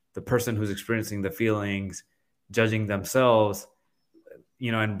the person who's experiencing the feelings judging themselves,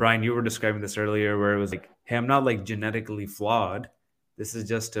 and Brian, you were describing this earlier where it was like, hey, I'm not like genetically flawed. This is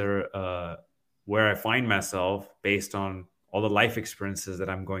just where I find myself based on all the life experiences that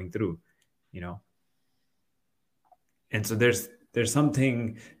I'm going through, you know? And so there's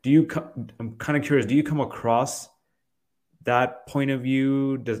something, I'm kind of curious, do you come across that point of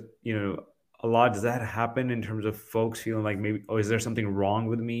view? Does, a lot, does that happen in terms of folks feeling like maybe, oh, is there something wrong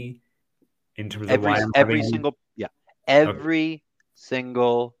with me in terms of why I'm every having single yeah okay. every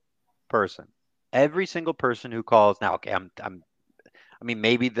single person, who calls now. Okay, I mean,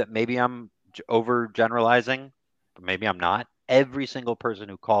 maybe I'm overgeneralizing, but maybe I'm not. Every single person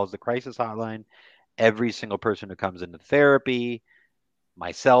who calls the crisis hotline, every single person who comes into therapy,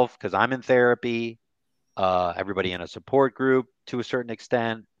 myself because I'm in therapy, everybody in a support group to a certain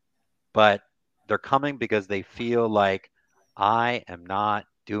extent, but they're coming because they feel like I am not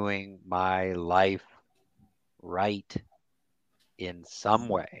doing my life right in some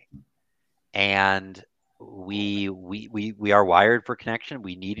way. And we are wired for connection.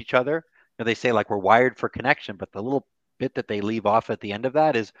 We need each other. They say like we're wired for connection, but the little bit that they leave off at the end of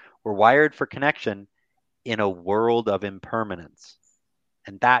that is we're wired for connection in a world of impermanence.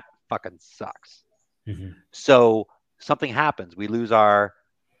 And that fucking sucks. Mm-hmm. So something happens. We lose our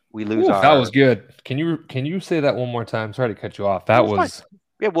That was good. Can you say that one more time? Sorry to cut you off. That was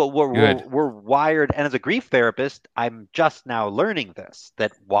yeah, well, good. we're wired, and as a grief therapist, I'm just now learning this,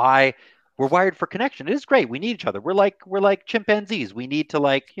 that why we're wired for connection. It is great. We need each other. We're like chimpanzees. We need to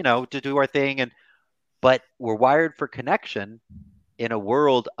to do our thing, but we're wired for connection in a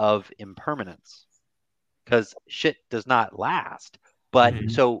world of impermanence because shit does not last. But Mm-hmm.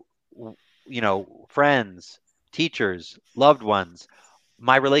 so friends, teachers, loved ones,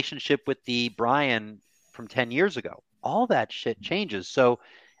 my relationship with the Brian from 10 years ago, all that shit changes. So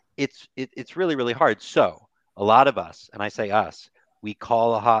it's really, really hard. So a lot of us, and I say us, we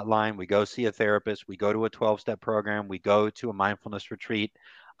call a hotline, we go see a therapist, we go to a 12-step program, we go to a mindfulness retreat.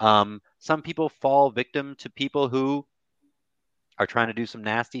 Some people fall victim to people who are trying to do some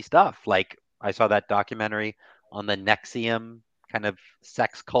nasty stuff. Like I saw that documentary on the Nexium kind of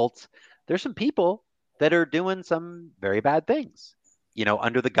sex cults. There's some people that are doing some very bad things,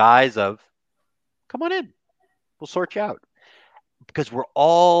 under the guise of, come on in, we'll sort you out. Because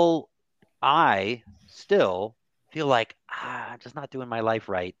I still feel like I'm just not doing my life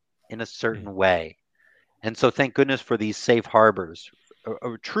right in a certain way. And so thank goodness for these safe harbors,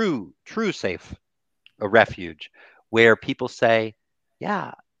 a true safe, a refuge where people say,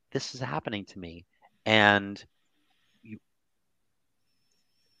 yeah, this is happening to me. And you,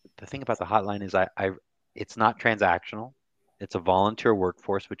 the thing about the hotline is it's not transactional. It's a volunteer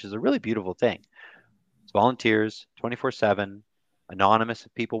workforce, which is a really beautiful thing. It's volunteers, 24/7, anonymous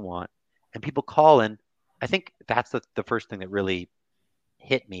if people want, and people call in. I think that's the first thing that really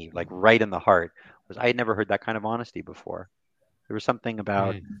hit me, like right in the heart, was I had never heard that kind of honesty before. There was something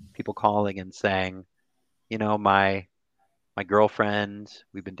about people calling and saying, my girlfriend,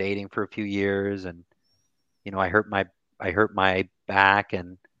 we've been dating for a few years, and I hurt my back,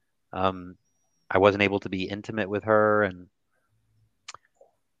 and I wasn't able to be intimate with her, and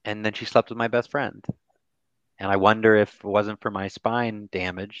then she slept with my best friend. And I wonder if it wasn't for my spine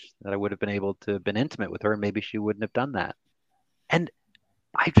damage that I would have been able to have been intimate with her, and maybe she wouldn't have done that. And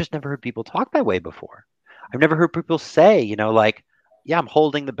I've just never heard people talk that way before. I've never heard people say, like, yeah, I'm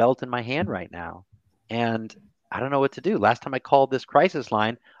holding the belt in my hand right now, and I don't know what to do. Last time I called this crisis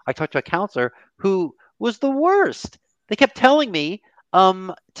line, I talked to a counselor who was the worst. They kept telling me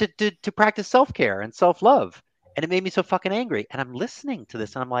to practice self-care and self-love, and it made me so fucking angry. And I'm listening to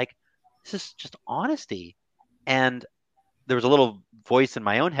this, and I'm like, this is just honesty. And there was a little voice in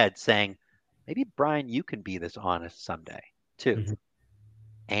my own head saying, maybe Brian, you can be this honest someday too. Mm-hmm.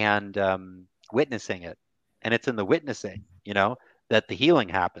 And witnessing it. And it's in the witnessing, that the healing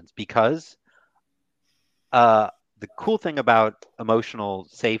happens, because the cool thing about emotional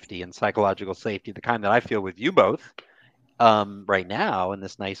safety and psychological safety, the kind that I feel with you both right now in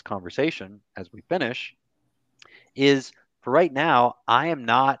this nice conversation as we finish, is for right now, I am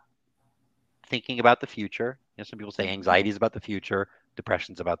not thinking about the future. Some people say anxiety is about the future,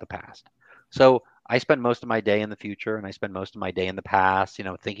 depression's about the past. So I spend most of my day in the future, and I spend most of my day in the past,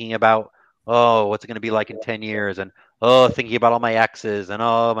 thinking about, oh, what's it going to be like in 10 years? And, oh, thinking about all my exes, and,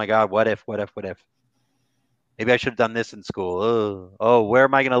 oh my God, what if? Maybe I should have done this in school. Oh, where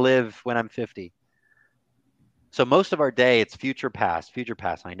am I going to live when I'm 50? So most of our day, it's future past, future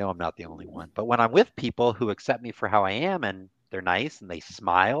past. I know I'm not the only one, but when I'm with people who accept me for how I am and they're nice and they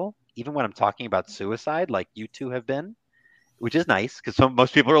smile, even when I'm talking about suicide, like you two have been, which is nice because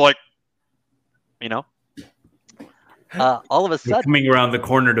most people are like, you know, all of a You're sudden, coming around the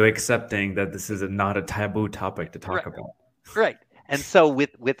corner to accepting that this is not a taboo topic to talk right, about. right. And so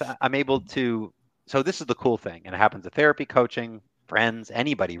with I'm able to. So this is the cool thing, and it happens at therapy, coaching, friends,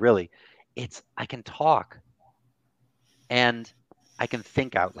 anybody really. It's I can talk and I can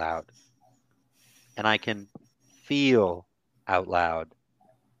think out loud and I can feel out loud.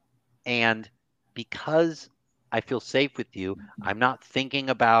 And because I feel safe with you, I'm not thinking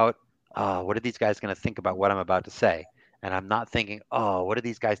about, oh, what are these guys going to think about what I'm about to say? And I'm not thinking, oh, what do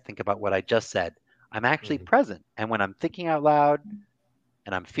these guys think about what I just said? I'm actually Mhm. present. And when I'm thinking out loud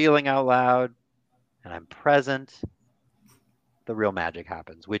and I'm feeling out loud and I'm present, the real magic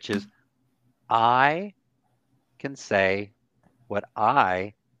happens, which is I can say what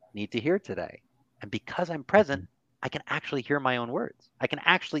I need to hear today. And because I'm present, I can actually hear my own words. I can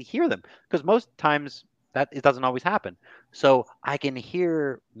actually hear them because most times that it doesn't always happen. So I can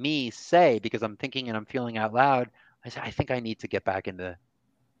hear me say, because I'm thinking and I'm feeling out loud, I say, I think I need to get back into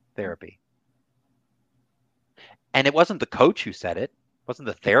therapy. And it wasn't the coach who said it, wasn't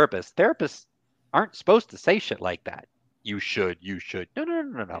the therapist. Therapists aren't supposed to say shit like that. You should, you should. No, no,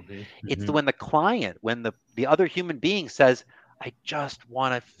 no, no, no. Mhm. It's Mhm. when the client, when the other human being says, I just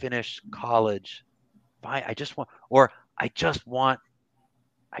want to finish college. I just want, or I just want,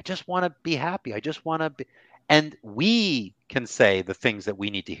 I just want to be happy. I just want to be, and we can say the things that we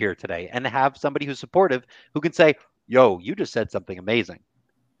need to hear today and have somebody who's supportive who can say, yo, you just said something amazing.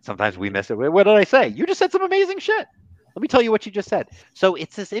 Sometimes we Mhm. miss it. What did I say? You just said some amazing shit. Let me tell you what you just said. So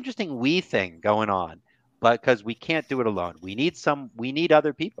it's this interesting we thing going on, but because we can't do it alone, we need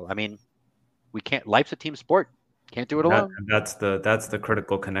other people. I mean, we can't. Life's a team sport. Can't do it alone. That's the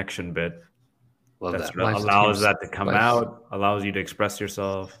critical connection bit. Love That's that. what Life's a team. allows that to come Life. out, allows you to express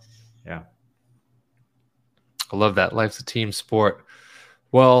yourself. Yeah. I love that. Life's a team sport.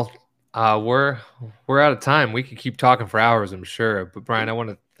 Well, we're out of time. We could keep talking for hours, I'm sure. But Brian, I want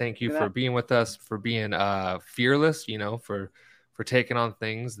to thank you Look at for that. being with us, for being fearless. For taking on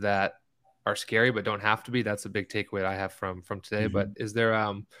things that are scary but don't have to be. That's a big takeaway I have from today. But Mhm. is there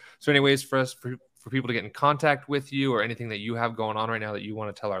any ways for us for people to get in contact with you, or anything that you have going on right now that you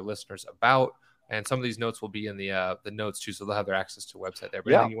want to tell our listeners about? And some of these notes will be in the notes too, so they'll have their access to the website there.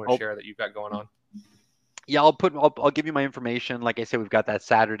 But Yeah. anything you want to share that you've got going on? Yeah, I'll give you my information. Like I said, we've got that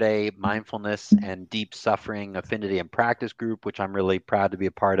Saturday mindfulness and deep suffering affinity and practice group, which I'm really proud to be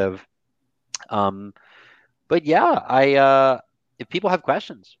a part of. Um, but yeah, I if people have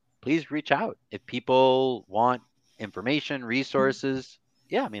questions, please reach out. If people want information, resources,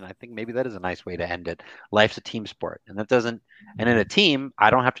 yeah, I mean, I think maybe that is a nice way to end it. Life's a team sport, and that doesn't. And in a team,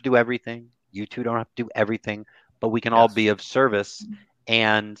 I don't have to do everything. You two don't have to do everything, but we can all Yes. be of service.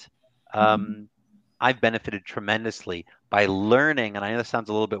 And um, I've benefited tremendously by learning. And I know this sounds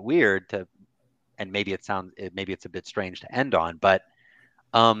a little bit weird to, and maybe it's a bit strange to end on, but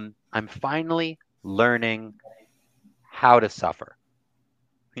I'm finally learning how to suffer,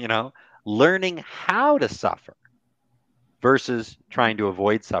 you know, learning how to suffer versus trying to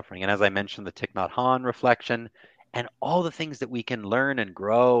avoid suffering. And as I mentioned, the Thich Nhat Hanh reflection and all the things that we can learn and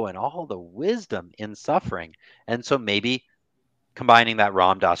grow and all the wisdom in suffering. And so maybe combining that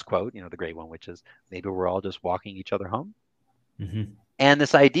Ram Dass quote, the great one, which is maybe we're all just walking each other home. Mhm. And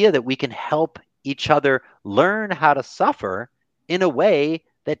this idea that we can help each other learn how to suffer in a way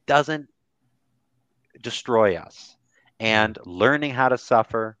that doesn't destroy us Mhm. and learning how to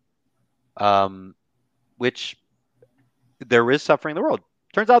suffer, um, which there is suffering in the world.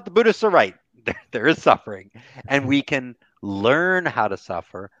 Turns out the Buddhists are right. There is suffering, and we can learn how to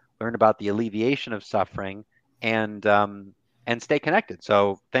suffer, learn about the alleviation of suffering, and stay connected.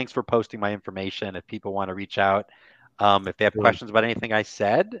 So thanks for posting my information. If people want to reach out, if they have Cool. questions about anything I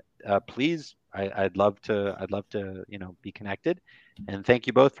said, please. I'd love to. I'd love to. Be connected. And thank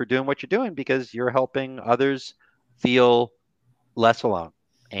you both for doing what you're doing because you're helping others feel less alone,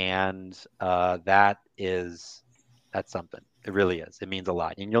 and that's something. It really is. It means a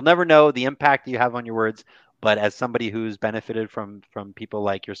lot, and you'll never know the impact you have on your words. But as somebody who's benefited from people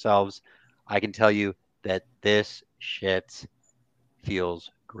like yourselves, I can tell you that this shit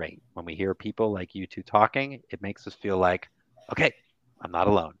feels great. When we hear people like you two talking, it makes us feel like, okay, I'm not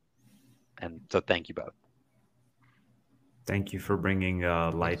alone. And so thank you both. Thank you for bringing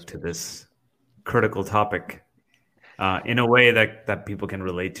Yes, light of to course. this critical topic in a way that people can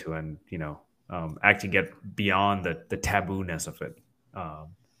relate to, and actually get beyond the taboo-ness of it,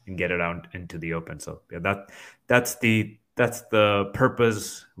 and get it out into the open. So yeah, that's the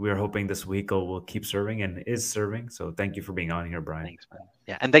purpose we're hoping this vehicle will keep serving and is serving. So thank you for being on here, Brian. Thanks, man.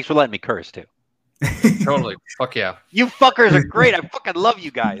 Yeah, and thanks for letting me curse too. Totally. Fuck yeah. You fuckers are great. I fucking love you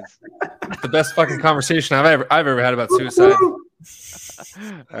guys. The best fucking conversation I've ever had about suicide.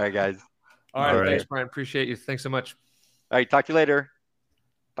 All right, guys. All right. Thanks, Brian. Appreciate you. Thanks so much. All right. Talk to you later.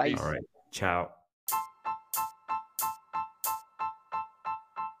 Bye. All right. Ciao.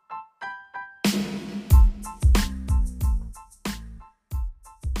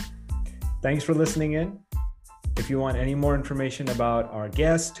 Thanks for listening in. If you want any more information about our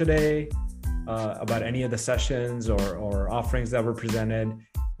guests today, about any of the sessions or offerings that were presented,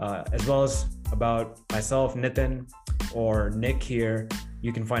 as well as about myself, Nitin, or Nick here,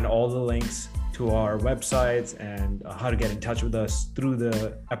 you can find all the links to our websites and how to get in touch with us through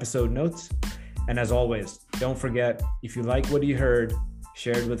the episode notes. And as always, don't forget, if you like what you heard,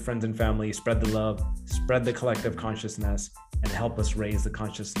 share it with friends and family, spread the love, spread the collective consciousness, and help us raise the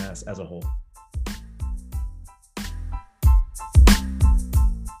consciousness as a whole.